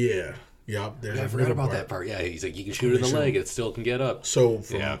 Yeah. Yep. I forgot about that part. Yeah, he's like, you can shoot it in the leg, it still can get up. So,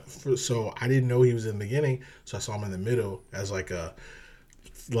 so I didn't know he was in the beginning, so I saw him in the middle as like a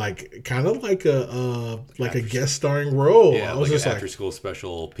kind of like a guest starring role. Yeah, I was like just an after school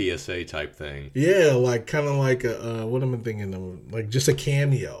special PSA type thing. Yeah, like kind of like a what am I thinking of? Like just a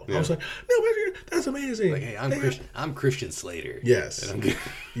cameo. Yeah. I was like, no, that's amazing. Like, hey, I'm Christian Slater. Yes,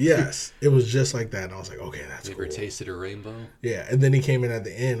 yes, it was just like that. And I was like, okay, that's you cool. Ever tasted a rainbow? Yeah, and then he came in at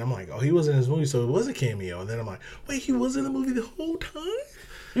the end. I'm like, oh, he was in his movie, so it was a cameo. And then I'm like, wait, he was in the movie the whole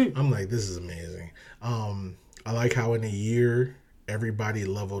time. I'm like, this is amazing. I like how in a year everybody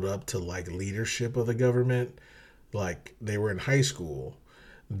leveled up to like leadership of the government. Like they were in high school,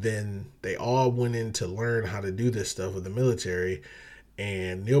 then they all went in to learn how to do this stuff with the military,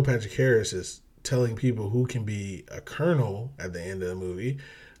 and Neil Patrick Harris is telling people who can be a colonel at the end of the movie.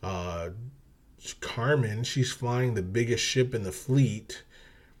 Carmen, she's flying the biggest ship in the fleet,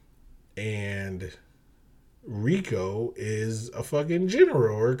 and Rico is a fucking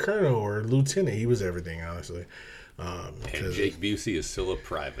general or a colonel or a lieutenant. He was everything, honestly. And Jake Busey is still a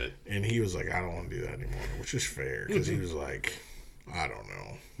private. And he was like, I don't want to do that anymore, which is fair because he was like, I don't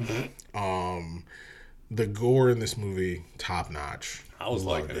know. The gore in this movie, top notch. I was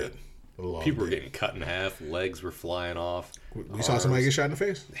liking it. People were getting cut in half. Legs were flying off. We saw somebody get shot in the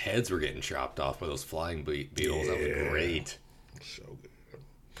face. Heads were getting chopped off by those flying beetles. Yeah. That was great. So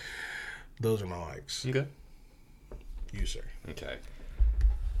good. Those are my likes. Okay. You, sir. Okay.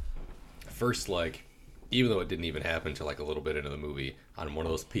 First, like, even though it didn't even happen until like a little bit into the movie, on one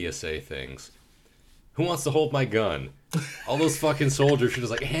of those PSA things, who wants to hold my gun? All those fucking soldiers should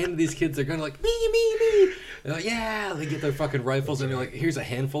just like hand these kids their gun, like, me. They're like, yeah, they get their fucking rifles, and they're like, here's a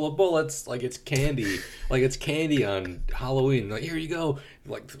handful of bullets, like it's candy, on Halloween. Like, here you go,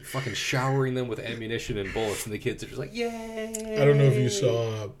 like fucking showering them with ammunition and bullets, and the kids are just like, yay. I don't know if you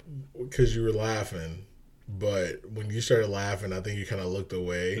saw, because you were laughing, but when you started laughing, I think you kind of looked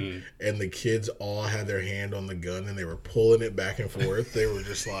away, and the kids all had their hand on the gun, and they were pulling it back and forth. They were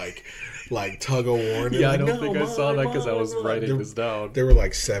just like tug of war. Yeah, I don't think I saw that because I was writing this down. There were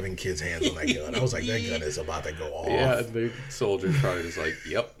like 7 kids' hands on that gun. I was like, that gun is about to go off. Yeah, and the soldiers probably just like,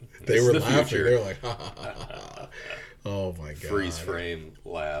 yep. They were laughing. Future. They were like, ha, ha, ha, ha. Oh my god. Freeze frame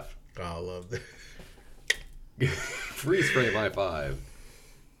laugh. Oh, I love that. Freeze frame high five.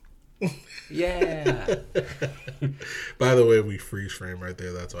 Yeah. By the way, we freeze frame right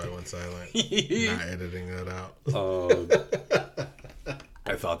there. That's why I went silent. Not editing that out.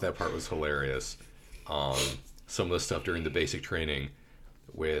 I thought that part was hilarious. Some of the stuff during the basic training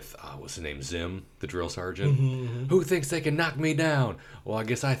with what's his name, Zim, the drill sergeant. Who thinks they can knock me down? Well, I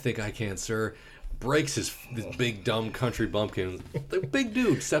guess I think I can, sir. Breaks this big dumb country bumpkin. The big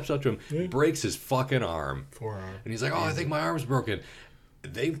dude steps up to him, breaks his fucking arm. Forearm. And he's like, "Oh, I think my arm's broken."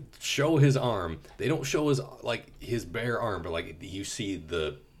 They show his arm. They don't show his bare arm, but like you see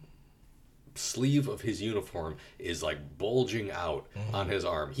the sleeve of his uniform is like bulging out on his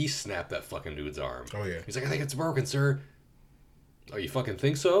arm. He snapped that fucking dude's arm. Oh yeah. He's like, "I think it's broken, sir." Oh, you fucking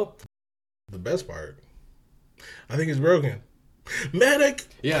think so? The best part, I think it's broken. Medic.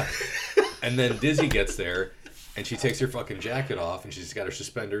 Yeah. And then Dizzy gets there, and she takes her fucking jacket off, and she's got her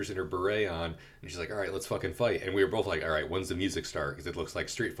suspenders and her beret on, and she's like, "All right, let's fucking fight." And we were both like, "All right, when's the music start?" Because it looks like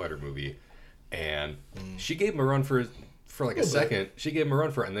Street Fighter movie. And she gave him a run for like a second. She gave him a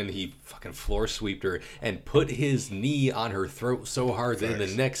run for it, and then he fucking floor sweeped her and put his knee on her throat so hard that in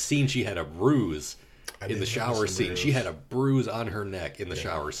the next scene she had a bruise. In the shower scene, she had a bruise on her neck in the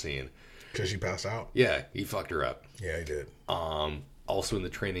shower scene. Because she passed out? Yeah, he fucked her up. Yeah, he did. Also in the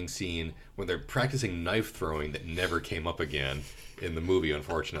training scene, when they're practicing knife throwing that never came up again in the movie,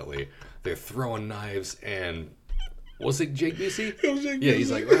 unfortunately. They're throwing knives, and was it Jake Busey? It was Jake Busey. Yeah,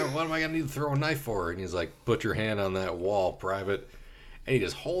 he's like, "Well, what am I going to need to throw a knife for?" And he's like, "Put your hand on that wall, private." And he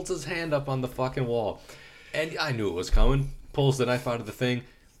just holds his hand up on the fucking wall. And I knew it was coming. Pulls the knife out of the thing,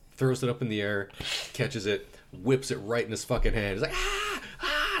 throws it up in the air, catches it, whips it right in his fucking hand. He's like,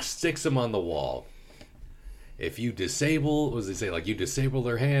 sticks him on the wall. If you disable, what does he say? Like, you disable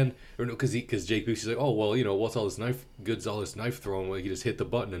their hand, or no? Because Jake Busey's like, "Oh well, you know what's all this knife goods, all this knife throwing? Well, you just hit the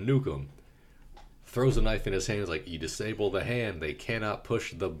button and nuke them." Throws a knife in his hand. He's like, "You disable the hand, they cannot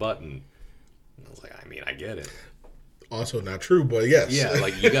push the button." And I was like, I mean, I get it. Also not true, but yes. Yeah,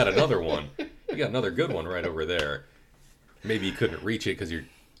 like you got another one. You got another good one right over there. Maybe you couldn't reach it because you're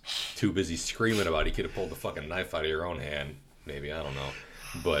too busy screaming about it. You could have pulled the fucking knife out of your own hand. Maybe, I don't know.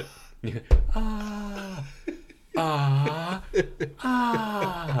 But,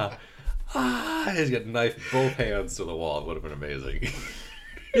 he's got knifed both hands to the wall. It would have been amazing.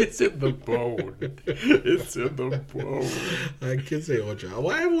 It's in the bone. It's in the bone. I can say Ocha.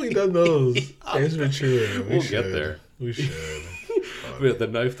 Why haven't we done those? Ace Ventura. We'll get there. We should. But the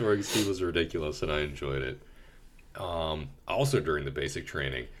knife throwing scene was ridiculous, and I enjoyed it. Also during the basic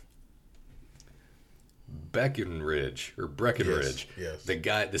training, Breckenridge, yes.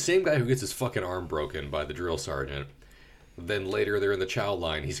 the same guy who gets his fucking arm broken by the drill sergeant. Then later they're in the chow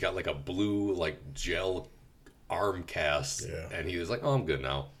line. He's got like a blue like gel arm cast, and he was like, "Oh, I'm good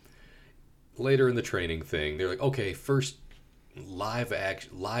now." Later in the training thing, they're like, "Okay, first live ammo."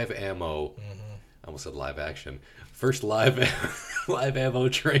 Mm-hmm. I almost said live action. First live ammo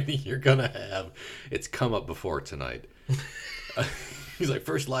training you're gonna have. It's come up before tonight. He's like,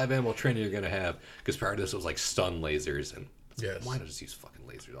 first live ammo training you're gonna have, because prior to this it was like stun lasers, and like, why not just use fucking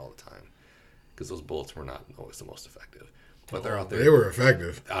lasers all the time? Because those bullets were not always the most effective. But they're out there. They were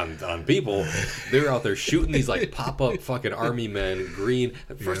effective on people. They're out there shooting these like pop up fucking army men. Green.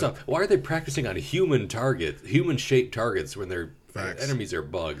 First off, why are they practicing on human shaped targets when their enemies are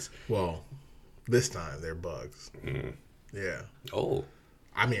bugs? Well, this time they're bugs. Mm. Yeah. Oh.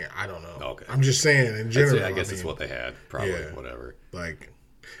 I mean, I don't know. Okay. I'm just saying in general. I guess it's what they had. Probably. Yeah. Whatever. Like,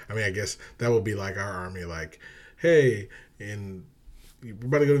 I mean, I guess that would be like our army. Like, hey, you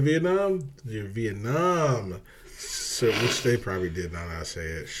about to go to Vietnam? You're Vietnam. So, which they probably did. Now that I say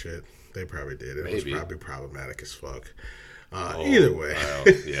it, shit, they probably did. It was probably problematic as fuck. Either way. I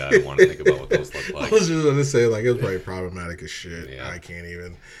don't want to think about what those look like. I was just going to say, like, it was probably problematic as shit. Yeah. I can't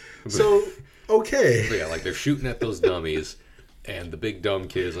even. So, okay. But yeah, like, they're shooting at those dummies, and the big dumb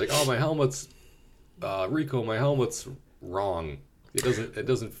kid is like, oh, my helmet's, Rico, my helmet's wrong. It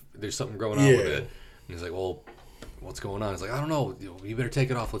doesn't, there's something going on with it. And he's like, well, what's going on? He's like, I don't know. You better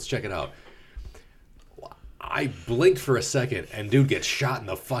take it off. Let's check it out. I blinked for a second, and dude gets shot in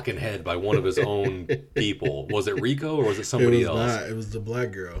the fucking head by one of his own people. Was it Rico or was it somebody else? Not. It was the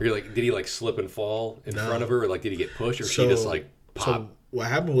black girl. You're like, did he like slip and fall in front of her, or like did he get pushed, or she just like pop? So what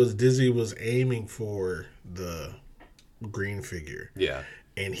happened was Dizzy was aiming for the green figure. Yeah.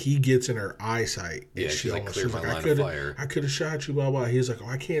 And he gets in her eyesight. And yeah, she's like, clear my line of fire. I could have shot you, blah, blah. He's like, oh,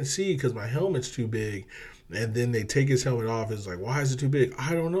 I can't see because my helmet's too big. And then they take his helmet off. It's like, why is it too big?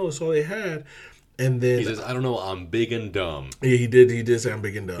 I don't know. That's all they had. And then he says, I don't know, I'm big and dumb. Yeah, he did say I'm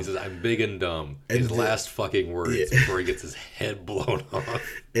big and dumb. He says, I'm big and dumb. And his last fucking words before he gets his head blown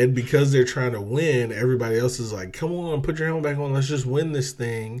off. And because they're trying to win, everybody else is like, come on, put your helmet back on. Let's just win this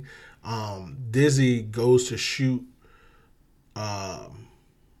thing. Dizzy goes to shoot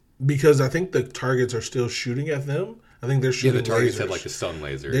because I think the targets are still shooting at them. I think they're shooting. Yeah, the targets lasers. had like the stun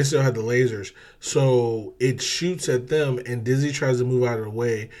lasers. They still had the lasers. So it shoots at them, and Dizzy tries to move out of the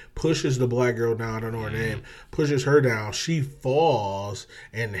way, pushes the black girl down, I don't know her name, pushes her down. She falls,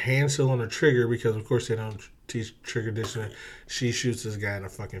 and hands still on the trigger because, of course, they don't teach trigger discipline. She shoots this guy in the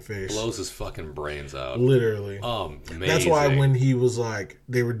fucking face. Blows his fucking brains out. Literally. Amazing. That's why when he was like,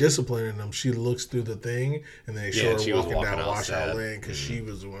 they were disciplining him, she looks through the thing, and they show her walking down Washout Lane because she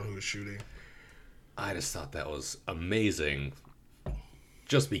was the one who was shooting. I just thought that was amazing,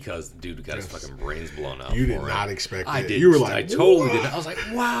 just because the dude got his fucking brains blown out. You did not expect it. I did. You were like, I totally did. I was like,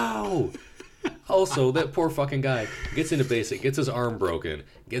 wow. Also, that poor fucking guy gets into basic, gets his arm broken,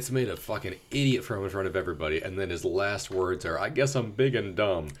 gets made a fucking idiot from in front of everybody, and then his last words are, I guess I'm big and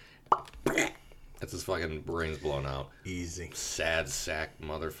dumb. That's his fucking brains blown out. Easy. Sad sack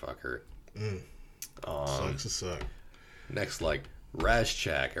motherfucker. Sucks to suck. Next, like,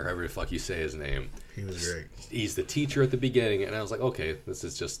 Razchak, or however the fuck you say his name. He was great. He's the teacher at the beginning, and I was like, okay, this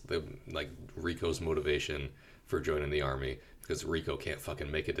is just the like Rico's motivation for joining the army, because Rico can't fucking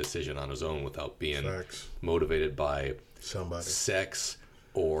make a decision on his own without being motivated by somebody, sex,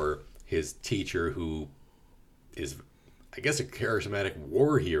 or his teacher, who is, I guess, a charismatic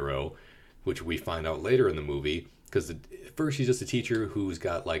war hero, which we find out later in the movie, because at first he's just a teacher who's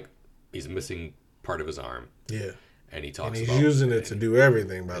got like, he's missing part of his arm. Yeah. And he talks and he's using it to do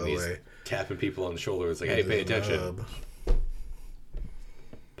everything, by the way. Tapping people on the shoulder. It's like, hey, pay attention.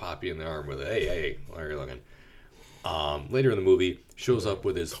 Pop you in the arm with it. Hey, why are you looking? Later in the movie, shows up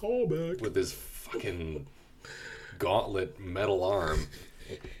with his fucking gauntlet metal arm.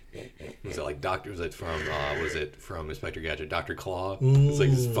 Was it like Doctor? Was it from Inspector Gadget? Dr. Claw? It's like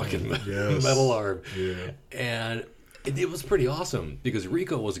his fucking metal arm. Yeah. And it was pretty awesome because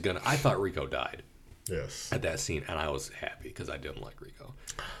Rico was I thought Rico died. Yes. at that scene, and I was happy because I didn't like Rico.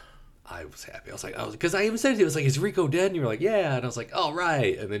 I was happy. I was because I even said to you, it was like, is Rico dead? And you were like, yeah. And I was like, all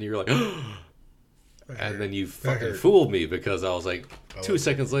right. And then you were like, and then you fucking fooled me because I was like, 2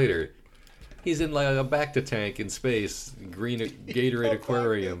 seconds later, he's in like a Bacta tank in space, green Gatorade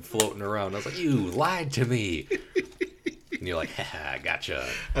aquarium floating around. I was like, you lied to me. And you're like, haha, gotcha.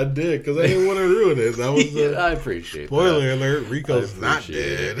 I did, because I didn't want to ruin it. That was I appreciate spoiler that. alert, Rico's not It.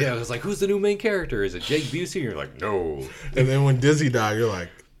 dead. Yeah, I was like, who's the new main character? Is it Jake Busey? And you're like, no. And then when Dizzy died, you're like,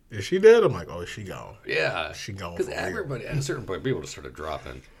 is she dead? I'm like, oh, is she gone? Yeah. She gone. Because everybody, at a certain point, people just started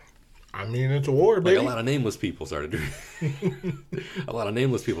dropping. I mean, it's a war, baby. Like, a lot of nameless people started doing a lot of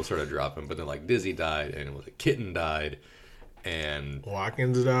nameless people started dropping, but then, like, Dizzy died, and it was a Kitten died, and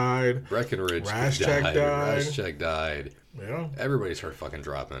Watkins died. Breckenridge Raschek died. Raschek died. Yeah. Everybody started fucking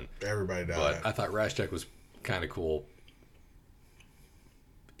dropping. Everybody died. But I thought Raschek was kind of cool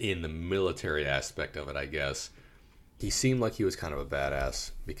in the military aspect of it, I guess. He seemed like he was kind of a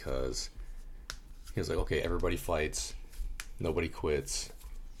badass because he was like, okay, everybody fights, nobody quits,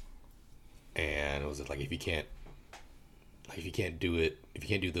 and it was like, if you can't do it, if you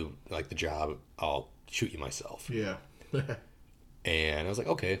can't do the job, I'll shoot you myself. Yeah. And I was like,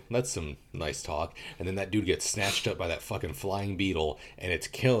 okay, that's some nice talk. And then that dude gets snatched up by that fucking flying beetle, and it's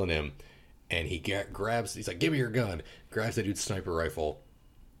killing him. And he grabs, he's like, give me your gun. Grabs that dude's sniper rifle,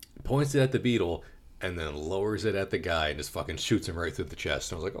 points it at the beetle, and then lowers it at the guy and just fucking shoots him right through the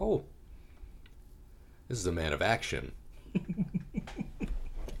chest. And I was like, oh, this is a man of action.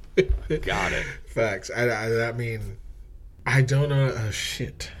 Got it. Facts. I mean, I don't know. Oh,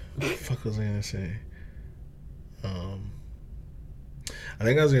 shit. What the fuck was I going to say? I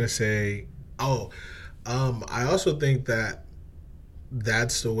think I was going to say, I also think that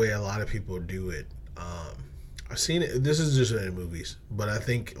that's the way a lot of people do it. I've seen it. This is just in movies, but I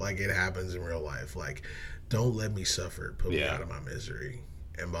think like it happens in real life. Like, don't let me suffer. Put me out of my misery.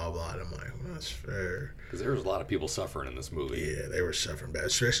 And blah, blah. And I'm like, well, that's fair. Because there was a lot of people suffering in this movie. Yeah, they were suffering bad.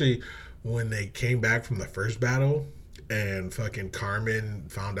 Especially when they came back from the first battle and fucking Carmen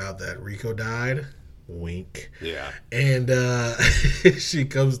found out that Rico died. Wink. Yeah. And she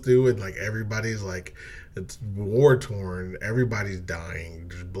comes through and like everybody's like, it's war torn. Everybody's dying.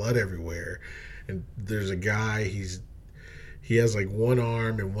 There's blood everywhere. And there's a guy, he has like one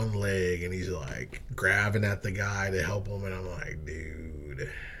arm and one leg, and he's like grabbing at the guy to help him, and I'm like,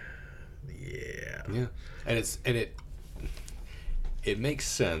 dude, yeah. Yeah. And it makes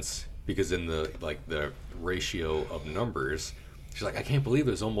sense because in the ratio of numbers, she's like, I can't believe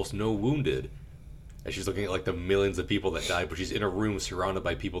there's almost no wounded. And she's looking at like the millions of people that died, but she's in a room surrounded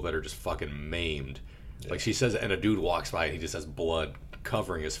by people that are just fucking maimed. Yeah. Like she says, and a dude walks by and he just has blood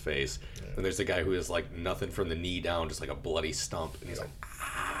covering his face. Yeah. And there's a guy who has like nothing from the knee down, just like a bloody stump. And he's like,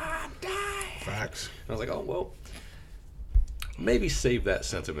 die. Facts. And I was like, oh, well, maybe save that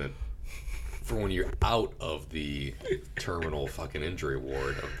sentiment for when you're out of the terminal fucking injury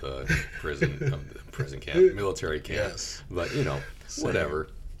ward of the prison camp, military camp. Yes. But, you know, whatever.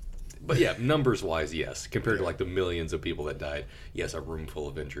 But yeah, numbers wise, yes. Compared to like the millions of people that died, yes, a room full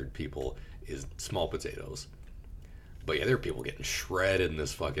of injured people is small potatoes. But yeah, there were people getting shredded in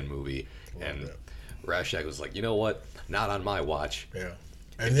this fucking movie. And Raschek was like, you know what? Not on my watch. Yeah.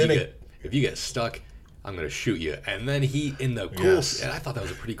 And if you get stuck, I'm going to shoot you. And then and I thought that was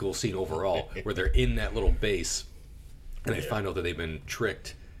a pretty cool scene overall, where they're in that little base and they find out that they've been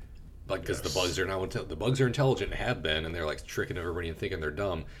tricked. Like, because the bugs are intelligent and have been, and they're like tricking everybody and thinking they're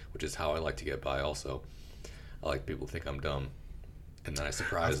dumb, which is how I like to get by. Also, I like people to think I'm dumb, and then I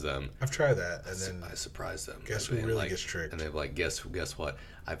surprise them. I've tried that, and then I surprise them. Guess who really gets tricked? And they're like, guess what?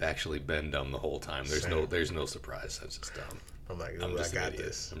 I've actually been dumb the whole time. There's no surprise. That's just dumb. I'm like, I got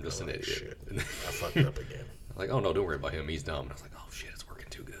this. I'm just an idiot. Shit. I fucked up again. I'm like, oh no, don't worry about him. He's dumb. And I was like, oh shit, it's working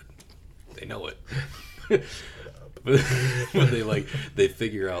too good. They know it. But they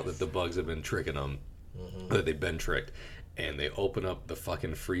figure out that the bugs have been tricking them, that they've been tricked, and they open up the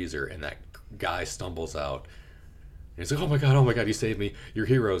fucking freezer, and that guy stumbles out. And he's like, oh my god, you saved me. You're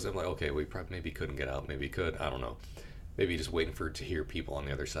heroes. I'm like, okay, we probably maybe couldn't get out. Maybe he could. I don't know. Maybe just waiting to hear people on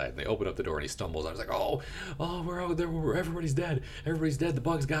the other side. And they open up the door, and he stumbles out. I was like, oh, we're out there. Everybody's dead. Everybody's dead. The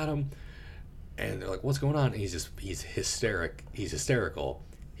bugs got him. And they're like, what's going on? And he's hysterical.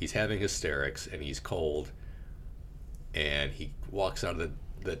 He's having hysterics, and he's cold. And he walks out of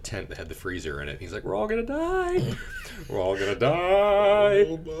the tent that had the freezer in it. He's like, we're all going to die. We're all going to die.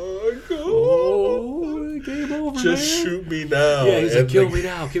 Oh, my God. Oh, game over, Just man. shoot me now. Yeah, he's like, kill me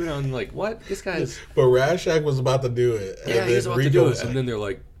now. Kill me now. And I'm like, what? This guy's... But Raschek was about to do it. Yeah, he was about to do it. And then they're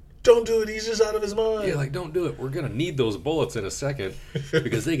like... Don't do it. He's just out of his mind. Yeah, like, don't do it. We're going to need those bullets in a second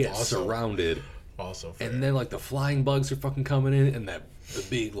because they get surrounded. Also fair. And then like the flying bugs are fucking coming in, and the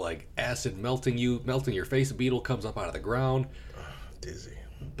big like acid melting your face beetle comes up out of the ground. Dizzy.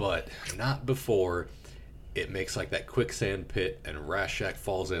 But not before it makes like that quicksand pit, and Rashek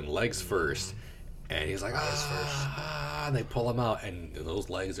falls in legs first, and he's like, and they pull him out, and those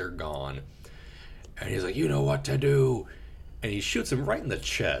legs are gone. And he's like, you know what to do. And he shoots him right in the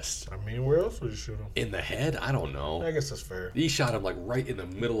chest. I mean, where else would you shoot him? In the head? I don't know. I guess that's fair. He shot him like right in the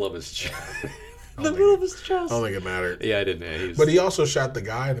middle of his chest. In the middle of his chest. I don't think it mattered. Yeah, I didn't. But he also shot the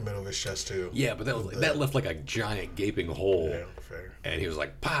guy in the middle of his chest too. Yeah, but that left like a giant gaping hole. Yeah, fair. And he was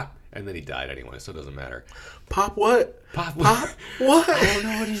like, pop! And then he died anyway, so it doesn't matter. Pop what? Pop what? I don't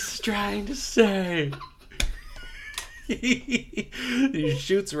know what he's trying to say. He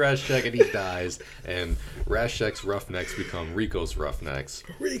shoots Rashek and he dies, and Rashek's Roughnecks become Rico's Roughnecks.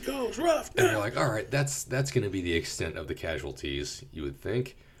 Rico's Roughnecks. And you're like, all right, that's going to be the extent of the casualties, you would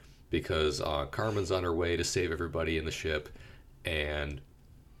think, because Carmen's on her way to save everybody in the ship, and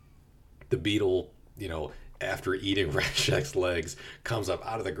the beetle, after eating Rashek's legs, comes up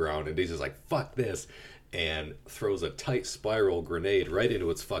out of the ground, and he's just like, fuck this, and throws a tight spiral grenade right into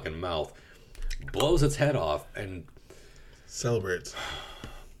its fucking mouth, blows its head off, and celebrates.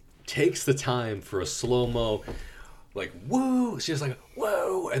 Takes the time for a slow-mo, like, woo! She's like,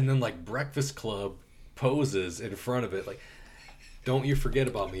 whoa! And then, like, Breakfast Club poses in front of it, like, don't you forget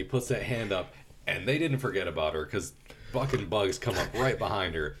about me. He puts that hand up, and they didn't forget about her, because Buck and Bugs come up right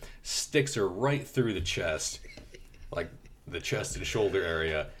behind her, sticks her right through the chest, like, the chest and shoulder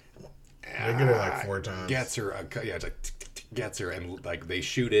area. They get her, like, 4 times. Gets her, it's like, gets her, and, like, they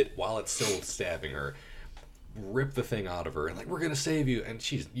shoot it while it's still stabbing her. Rip the thing out of her, and like, we're gonna save you, and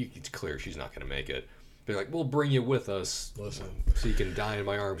it's clear she's not gonna make it. They're like, we'll bring you with us, so you can die in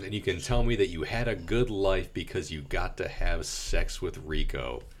my arms, and you can tell me that you had a good life because you got to have sex with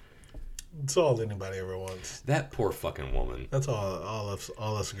Rico. It's all anybody ever wants. That poor fucking woman. That's all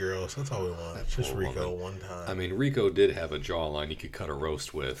us girls. That's all we want. That just Rico one time. I mean, Rico did have a jawline you could cut a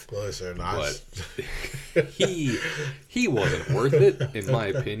roast with. Listen, but he wasn't worth it, in my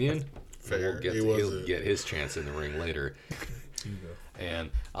opinion. Fair. He'll get his chance in the ring later. And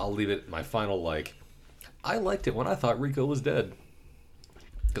I'll leave it my final like. I liked it when I thought Rico was dead.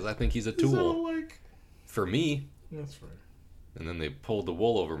 Because I think he's a tool. For me. That's fair. And then they pulled the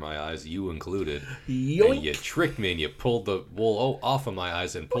wool over my eyes, you included. Yoink. And you tricked me and you pulled the wool off of my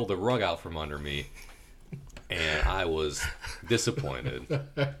eyes and pulled the rug out from under me. And I was disappointed.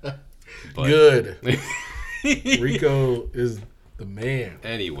 But, good. Rico is the man.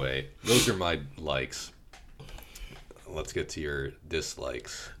 Anyway, those are my likes. Let's get to your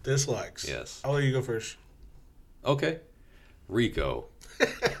dislikes. Dislikes? Yes. I'll let you go first. Okay. Rico.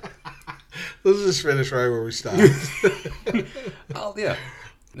 Let's just finish right where we stopped. Oh, yeah.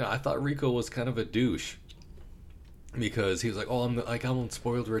 No, I thought Rico was kind of a douche. Because he was like, oh, I'm a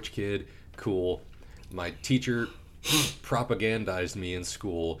spoiled rich kid. Cool. My teacher propagandized me in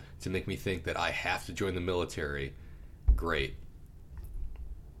school to make me think that I have to join the military. Great.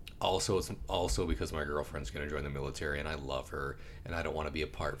 Also, it's also because my girlfriend's going to join the military and I love her and I don't want to be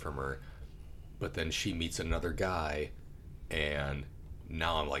apart from her. But then she meets another guy and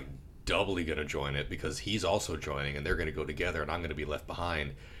now I'm like doubly going to join it because he's also joining and they're going to go together and I'm going to be left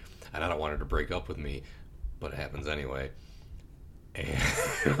behind. And I don't want her to break up with me, but it happens anyway.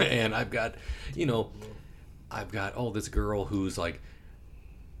 And I've got, this girl who's like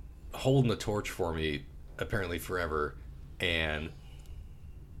holding the torch for me apparently forever, and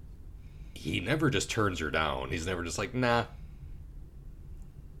he never just turns her down. He's never just like, nah.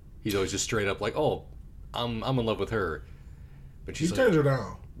 He's always just straight up like, oh, I'm in love with her. But he turns her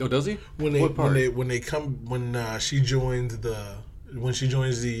down. Oh, does he? When she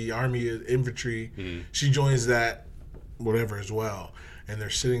joins the Army Infantry, mm-hmm. she joins that whatever as well, and they're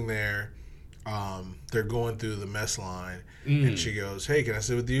sitting there. They're going through the mess line, and she goes, "Hey, can I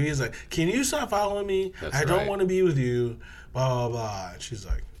sit with you?" He's like, "Can you stop following me? I don't want to be with you." Blah blah blah. And she's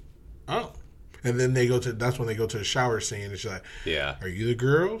like, "Oh." And then that's when they go to the shower scene, and she's like, "Yeah, are you the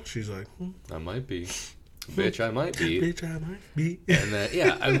girl?" She's like, "I might be, bitch. I might be, bitch. I might be." And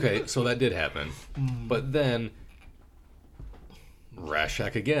then okay, so that did happen, but then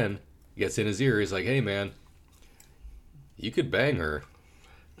Rashek again gets in his ear. He's like, "Hey, man, you could bang her."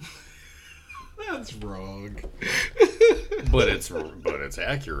 That's wrong. but it's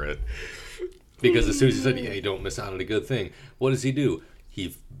accurate. Because as soon as he said, "Yeah, you don't miss out on a good thing," what does he do?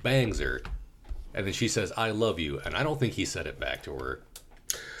 He bangs her. And then she says, "I love you." And I don't think he said it back to her.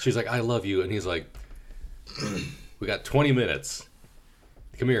 She's like, "I love you." And he's like, "We got 20 minutes.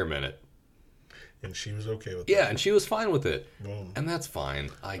 Come here a minute." And she was okay with Yeah, and she was fine with it. Boom. And that's fine,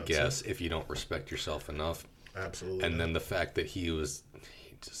 I guess, if you don't respect yourself enough. Absolutely. And then the fact that he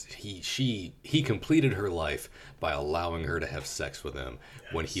completed her life by allowing her to have sex with him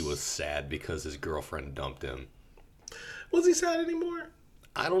when he was sad because his girlfriend dumped him. Was he sad anymore?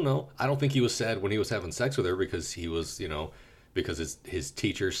 I don't know. I don't think he was sad when he was having sex with her because he was, because his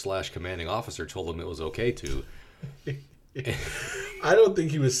teacher / commanding officer told him it was okay to. I don't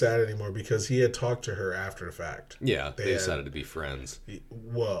think he was sad anymore because he had talked to her after the fact. Yeah, they decided to be friends.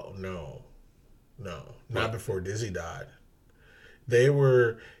 Well, no, not before Dizzy died. They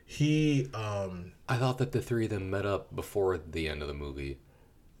were I thought that the three of them met up before the end of the movie.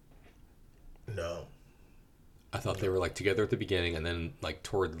 No. I thought they were like together at the beginning and then like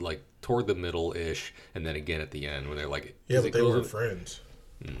toward the middle ish and then again at the end when they're like but they were friends.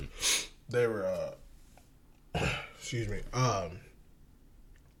 They were excuse me.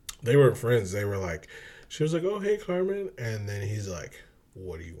 They were friends. They were like, she was like, "Oh, hey, Carmen," and then he's like,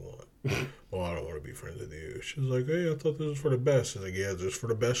 "What do you want?" "Well, I don't want to be friends with you." She was like, "Hey, I thought this was for the best." He's like, "Yeah, this is for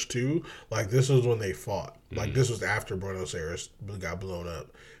the best too." Like this was when they fought. Like this was after Buenos Aires got blown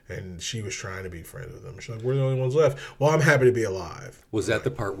up, and she was trying to be friends with him. She's like, "We're the only ones left." "Well, I'm happy to be alive." Was that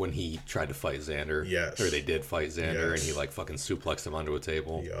the part when he tried to fight Xander? Yes. Or they did fight Xander, Yes. and he like fucking suplexed him onto a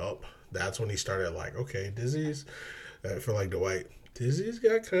table. Yup. That's when he started like, okay, Dizzy's. I feel like Dwight. Dizzy's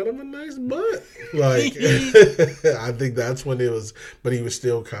got kind of a nice butt. Like, I think that's when it was, but he was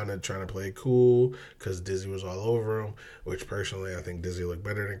still kind of trying to play it cool because Dizzy was all over him, which personally I think Dizzy looked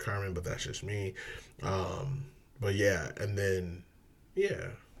better than Carmen, but that's just me. But yeah, and then, yeah,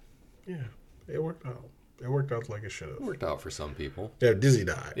 it worked out. It worked out like it should have. It worked out for some people. Yeah, Dizzy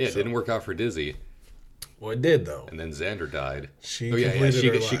died. Yeah, it didn't work out for Dizzy. Well, it did though. And then Xander died. She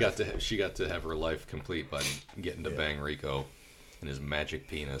got to have her life complete by getting to bang Rico and his magic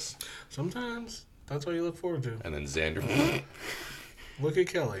penis. Sometimes that's what you look forward to. And then Xander. Look at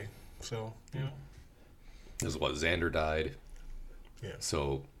Kelly. So, This is what Xander died. Yeah.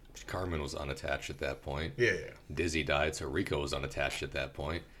 So Carmen was unattached at that point. Yeah. Dizzy died, so Rico was unattached at that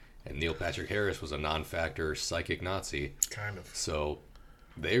point. And Neil Patrick Harris was a non-factor psychic Nazi. Kind of. So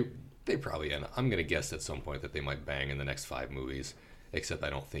they probably, and I'm going to guess at some point that they might bang in the next 5 movies, except I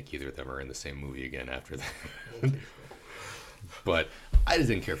don't think either of them are in the same movie again after that. But I just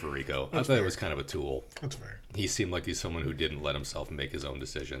didn't care for Rico. I thought it was kind of a tool. That's fair. He seemed like he's someone who didn't let himself make his own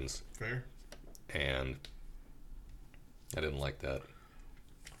decisions. Fair. And I didn't like that.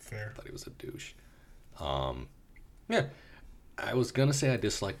 Fair. I thought he was a douche. Yeah. I was going to say I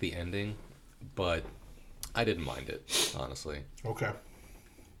disliked the ending, but I didn't mind it, honestly. Okay.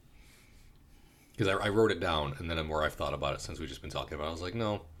 Because I wrote it down, and then the more I've thought about it since we've just been talking about it, I was like,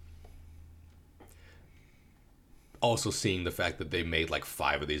 no. Also seeing the fact that they made like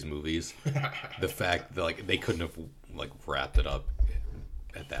 5 of these movies, the fact that like they couldn't have like wrapped it up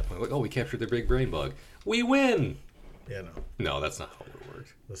at that point. Like, oh, we captured their big brain bug. We win! Yeah, no. No, that's not how it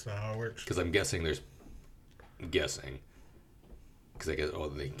works. That's not how it works. Because I'm guessing because I guess,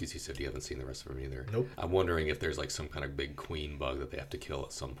 because you said you haven't seen the rest of them either. Nope. I'm wondering if there's like some kind of big queen bug that they have to kill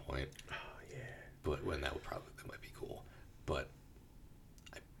at some point. Oh, yeah. But when that might be cool. But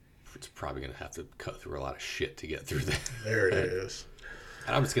it's probably going to have to cut through a lot of shit to get through that. There it is.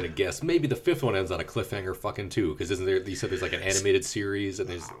 And I'm just going to guess maybe the 5th one ends on a cliffhanger fucking too. Because isn't there, you said there's like an animated series and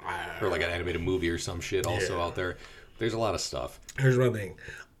or like an animated movie or some shit also out there. There's a lot of stuff. Here's one thing.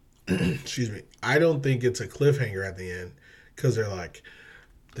 Excuse me. I don't think it's a cliffhanger at the end because they're like,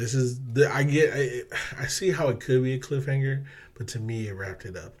 this is I see how it could be a cliffhanger, but to me it wrapped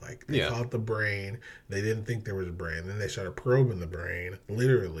it up. Like they caught the brain, they didn't think there was a brain, then they started probing the brain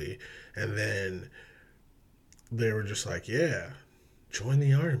literally, and then they were just like, yeah, join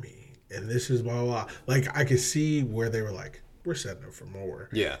the army, and this is blah blah. Like I could see where they were like, we're setting up for more.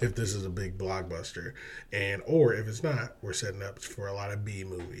 Yeah. If this is a big blockbuster, or if it's not, we're setting up for a lot of B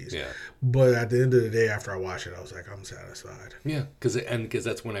movies. Yeah. But at the end of the day, after I watched it, I was like, I'm satisfied. Yeah, because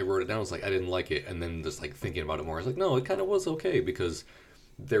that's when I wrote it down. I was like, I didn't like it, and then just like thinking about it more, I was like, no, it kind of was okay because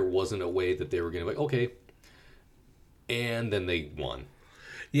there wasn't a way that they were gonna be like, okay, and then they won.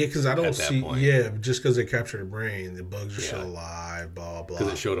 Yeah, because I don't see. Point. Yeah, just because they captured the brain, the bugs are still alive. Blah blah.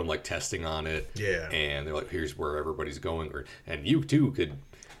 Because it showed them like testing on it. Yeah. And they're like, here's where everybody's going, and you too could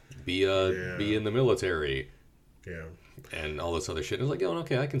be in the military. Yeah. And all this other shit. And I was like,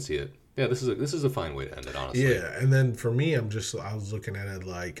 okay, I can see it. Yeah, this is a fine way to end it, honestly. Yeah, and then for me, I was looking at it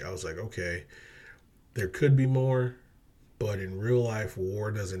like I was like, okay, there could be more, but in real life,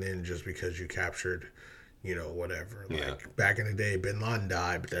 war doesn't end just because you captured whatever. Yeah. Like back in the day, Bin Laden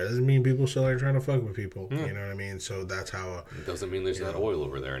died, but that doesn't mean people still ain't trying to fuck with people. Yeah. You know what I mean? So that's how. It doesn't mean there's not oil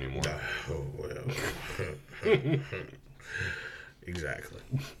over there anymore. Oh well. Exactly.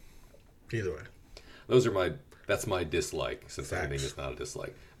 Either way. That's my dislike, since Facts. anything is not a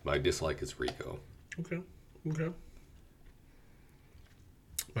dislike. My dislike is Rico. Okay.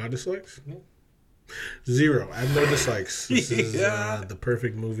 My dislikes? Yeah. 0. I have no dislikes. This is the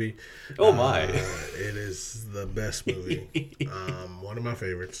perfect movie. Oh my. It is the best movie. One of my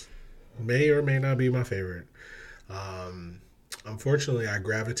favorites. May or may not be my favorite. Unfortunately, I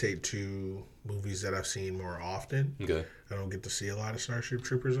gravitate to movies that I've seen more often. Okay. I don't get to see a lot of Starship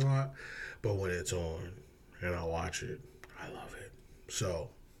Troopers a lot, but when it's on and I watch it, I love it. So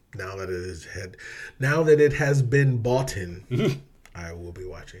now that it has been bought in, I will be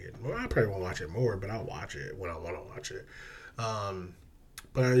watching it. Well, I probably won't watch it more, but I'll watch it when I want to watch it.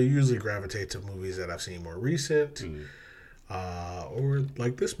 But I usually gravitate to movies that I've seen more recent. Or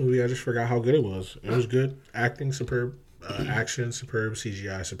like this movie, I just forgot how good it was. It was good. Acting superb. Action superb.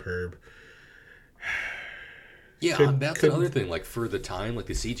 CGI superb. Yeah, that's another thing. Like, for the time, like,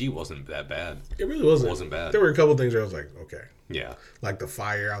 the CG wasn't that bad. It really wasn't. It wasn't bad. There were a couple things where I was like, okay. Yeah. Like the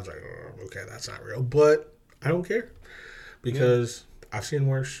fire, I was like, oh, okay, that's not real. But I don't care. Because I've seen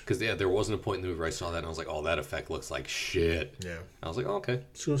worse. Because, there wasn't a point in the movie where I saw that and I was like, oh, that effect looks like shit. Yeah. I was like, oh, okay.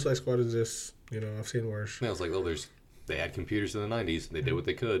 Suicide Squad exists. I've seen worse. And I was like, oh, they had computers in the 90s. They did what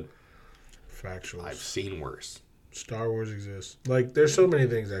they could. Factuals. I've seen worse. Star Wars exists. Like, there's so many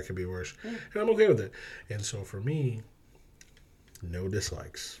things that could be worse. And I'm okay with it. And so for me, no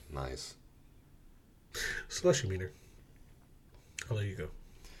dislikes. Nice. Slushy meter. I'll let you go.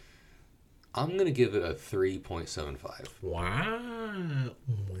 I'm going to give it a 3.75. Wow.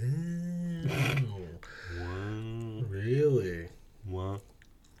 Really? Wow.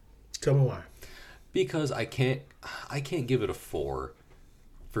 Tell me why. Because I can't give it a 4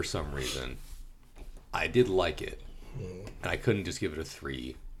 for some reason. I did like it. And I couldn't just give it a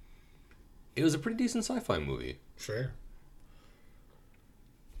 3. It was a pretty decent sci-fi movie. Fair.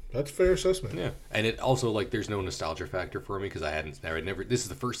 That's a fair assessment. Yeah. And it also, like, there's no nostalgia factor for me because I never, this is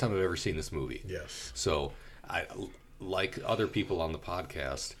the first time I've ever seen this movie. Yes. So, like other people on the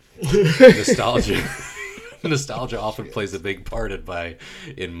podcast, nostalgia often plays a big part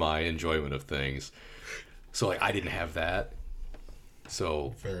in my enjoyment of things. So, like, I didn't have that.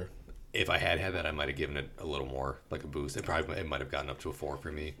 So, fair. If I had that, I might have given it a little more, like a boost. It might have gotten up to a 4 for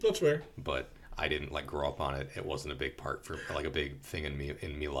me. That's fair. But I didn't grow up on it. It wasn't a big part a big thing in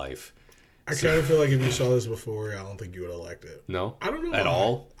me life. I kind of feel like if you saw this before, I don't think you would have liked it. No, I don't know at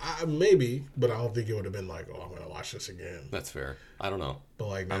all. Maybe, but I don't think it would have been like, oh, I'm gonna watch this again. That's fair. I don't know. But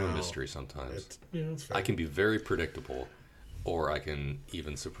like now, I'm a mystery sometimes. It's fair. I can be very predictable, or I can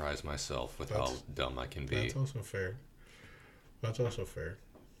even surprise myself with how dumb I can be. That's also fair.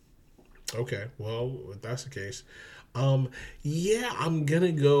 Okay, well, if that's the case, yeah, I'm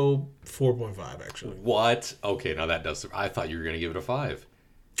gonna go 4.5 actually. What? Okay, now that does. I thought you were gonna give it a 5.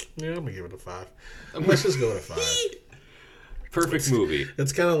 Yeah, I'm gonna give it a 5. Let's just go with a 5. Perfect movie.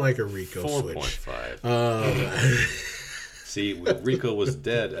 It's kind of like a Rico 4.5. See, Rico was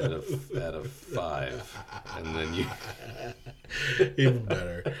dead at a 5, and then you. Even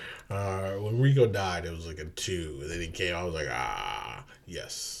better. When Rico died, it was like a 2. And then he came. I was like,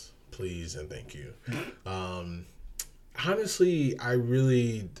 yes. Please and thank you. Honestly,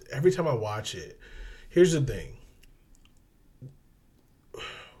 every time I watch it, here's the thing.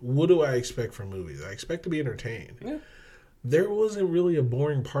 What do I expect from movies? I expect to be entertained. Yeah. There wasn't really a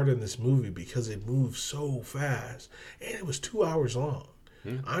boring part in this movie because it moved so fast. And it was 2 hours long.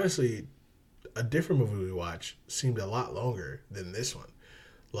 Honestly, a different movie we watched seemed a lot longer than this one.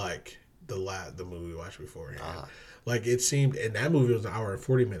 Like the movie we watched beforehand. Like it seemed, and that movie was 1 hour and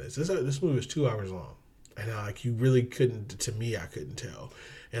 40 minutes. This movie was 2 hours long. And like you really couldn't, to me, I couldn't tell.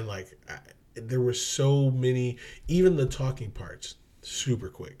 And like there were so many, even the talking parts, super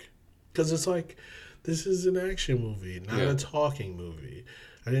quick. Because it's like, this is an action movie, not a talking movie.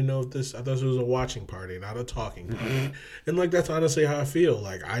 I didn't know I thought this was a watching party, not a talking party. And like, that's honestly how I feel.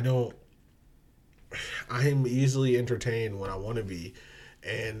 Like, I am easily entertained when I want to be.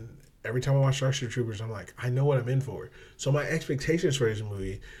 And every time I watch Starship Troopers, I'm like, I know what I'm in for. So my expectations for this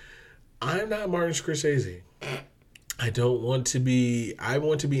movie, I'm not Martin Scorsese. I want to be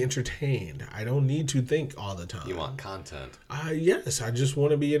entertained. I don't need to think all the time. You want content. Yes, I just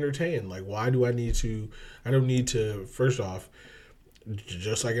want to be entertained. Like, why do I need to? I don't need to, first off,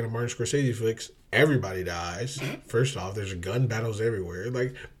 just like in a Martin Scorsese flicks, everybody dies. First off, there's gun battles everywhere.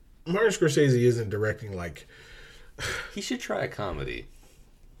 Like, Martin Scorsese isn't directing like... He should try a comedy.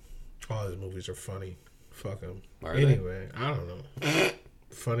 All his movies are funny. Fuck them. Are anyway, I don't know.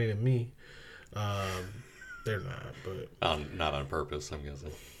 Funny to me. They're not, but not on purpose, I'm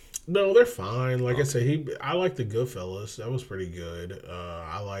guessing. no, they're fine. Like I said, I liked the Goodfellas. That was pretty good.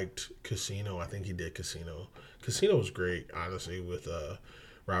 I liked Casino. I think he did Casino. Casino was great, honestly, with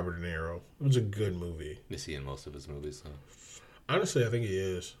Robert De Niro. It was a good movie. Is he in most of his movies, though? Honestly, I think he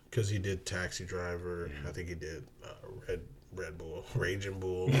is, because he did Taxi Driver. I think he did Red Bull, Raging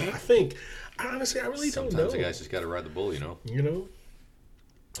Bull. I think, honestly, I really don't know. Sometimes the guys just got to ride the bull, you know? You know?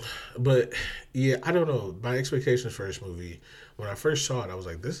 But, yeah, I don't know. My expectations for this movie, when I first saw it, I was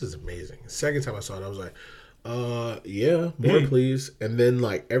like, this is amazing. Second time I saw it, I was like, yeah, more please. And then,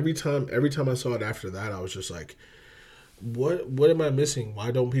 like, every time I saw it after that, I was just like, what am I missing?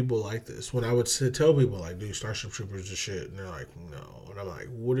 Why don't people like this? When I would tell people, like, dude, Starship Troopers is shit, and they're like, no. And I'm like,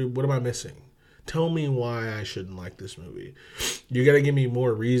 what am I missing? Tell me why I shouldn't like this movie. You got to give me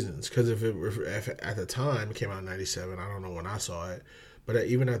more reasons, because if at the time, it came out in 97, I don't know when I saw it, but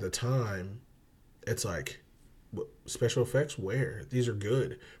even at the time, it's like, special effects, where? These are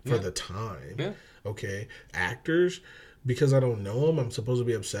good for the time. Yeah. Okay. Actors, because I don't know them, I'm supposed to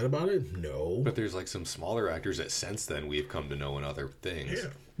be upset about it? No. But there's like some smaller actors that since then we've come to know in other things. Yeah.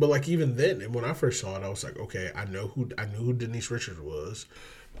 But like even then, and when I first saw it, I was like, okay, I knew who Denise Richards was.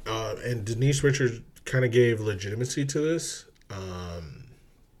 And Denise Richards kind of gave legitimacy to this.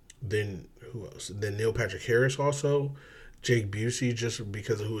 Then who else? Then Neil Patrick Harris also. Jake Busey, just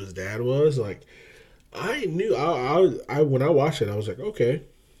because of who his dad was. Like, I knew, I when I watched it, I was like, okay,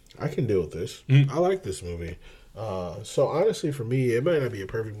 I can deal with this. I like this movie. So honestly, for me, it might not be a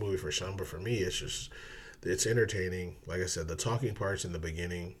perfect movie for some, but for me, it's entertaining. Like I said, the talking parts in the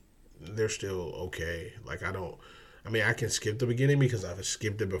beginning, they're still okay. Like, I can skip the beginning because I've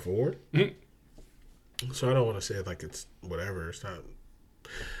skipped it before. So I don't want to say it like it's whatever. It's not.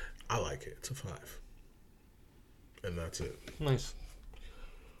 I like it. It's a 5. And that's it. Nice.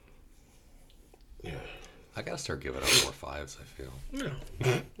 Yeah. I gotta start giving out more 5s, I feel. No.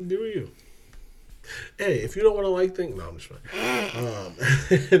 Do you? Hey, if you don't want to like things... No, I'm just fine.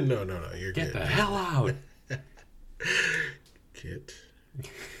 No, you're Get good. the hell out! Get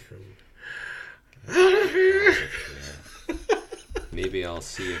Maybe I'll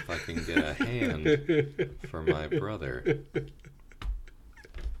see if I can get a hand for my brother.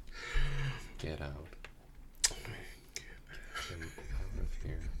 Get out.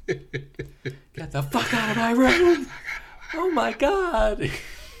 Get the fuck out of my room! Oh my god!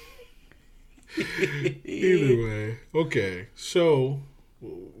 Either way. Okay, so,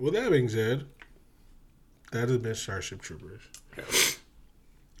 with that being said, that has been Starship Troopers.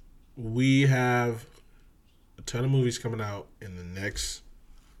 We have a ton of movies coming out in the next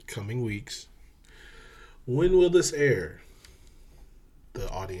coming weeks. When will this air? The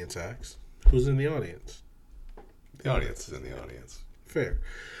audience asks. Who's in the audience? The audience is in the audience. Fair.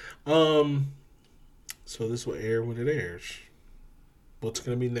 So this will air when it airs. What's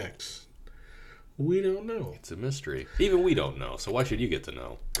going to be next? We don't know. It's a mystery. Even we don't know, so why should you get to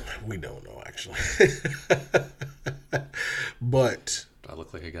know? We don't know, actually. But... I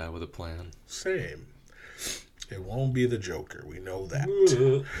look like a guy with a plan. Same. It won't be the Joker. We know that.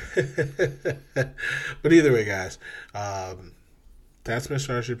 But either way, guys, that's my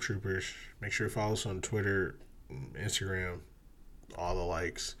Starship Troopers. Make sure you follow us on Twitter, Instagram, all the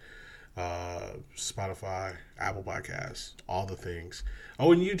likes, Spotify, Apple Podcasts, all the things.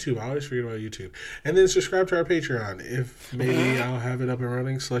 Oh, and YouTube. I always forget about YouTube. And then subscribe to our Patreon. If maybe I'll have it up and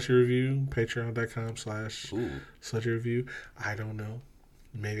running. Slushy Review. Patreon.com/Slushy Review. I don't know.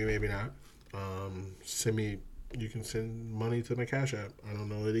 Maybe, maybe not. You can send money to my Cash App. I don't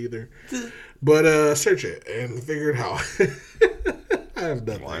know it either. But search it and figure it out. I have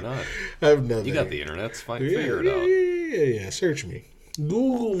nothing. Why not? I have nothing. You got the internet. Figure it out. Yeah. Search me.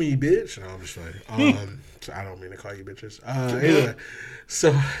 Google me, bitch. No, I'm just playing. So I don't mean to call you bitches. Anyway,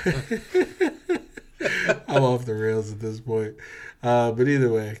 so I'm off the rails at this point. But either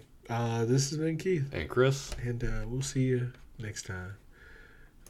way, this has been Keith. And Chris. And we'll see you next time.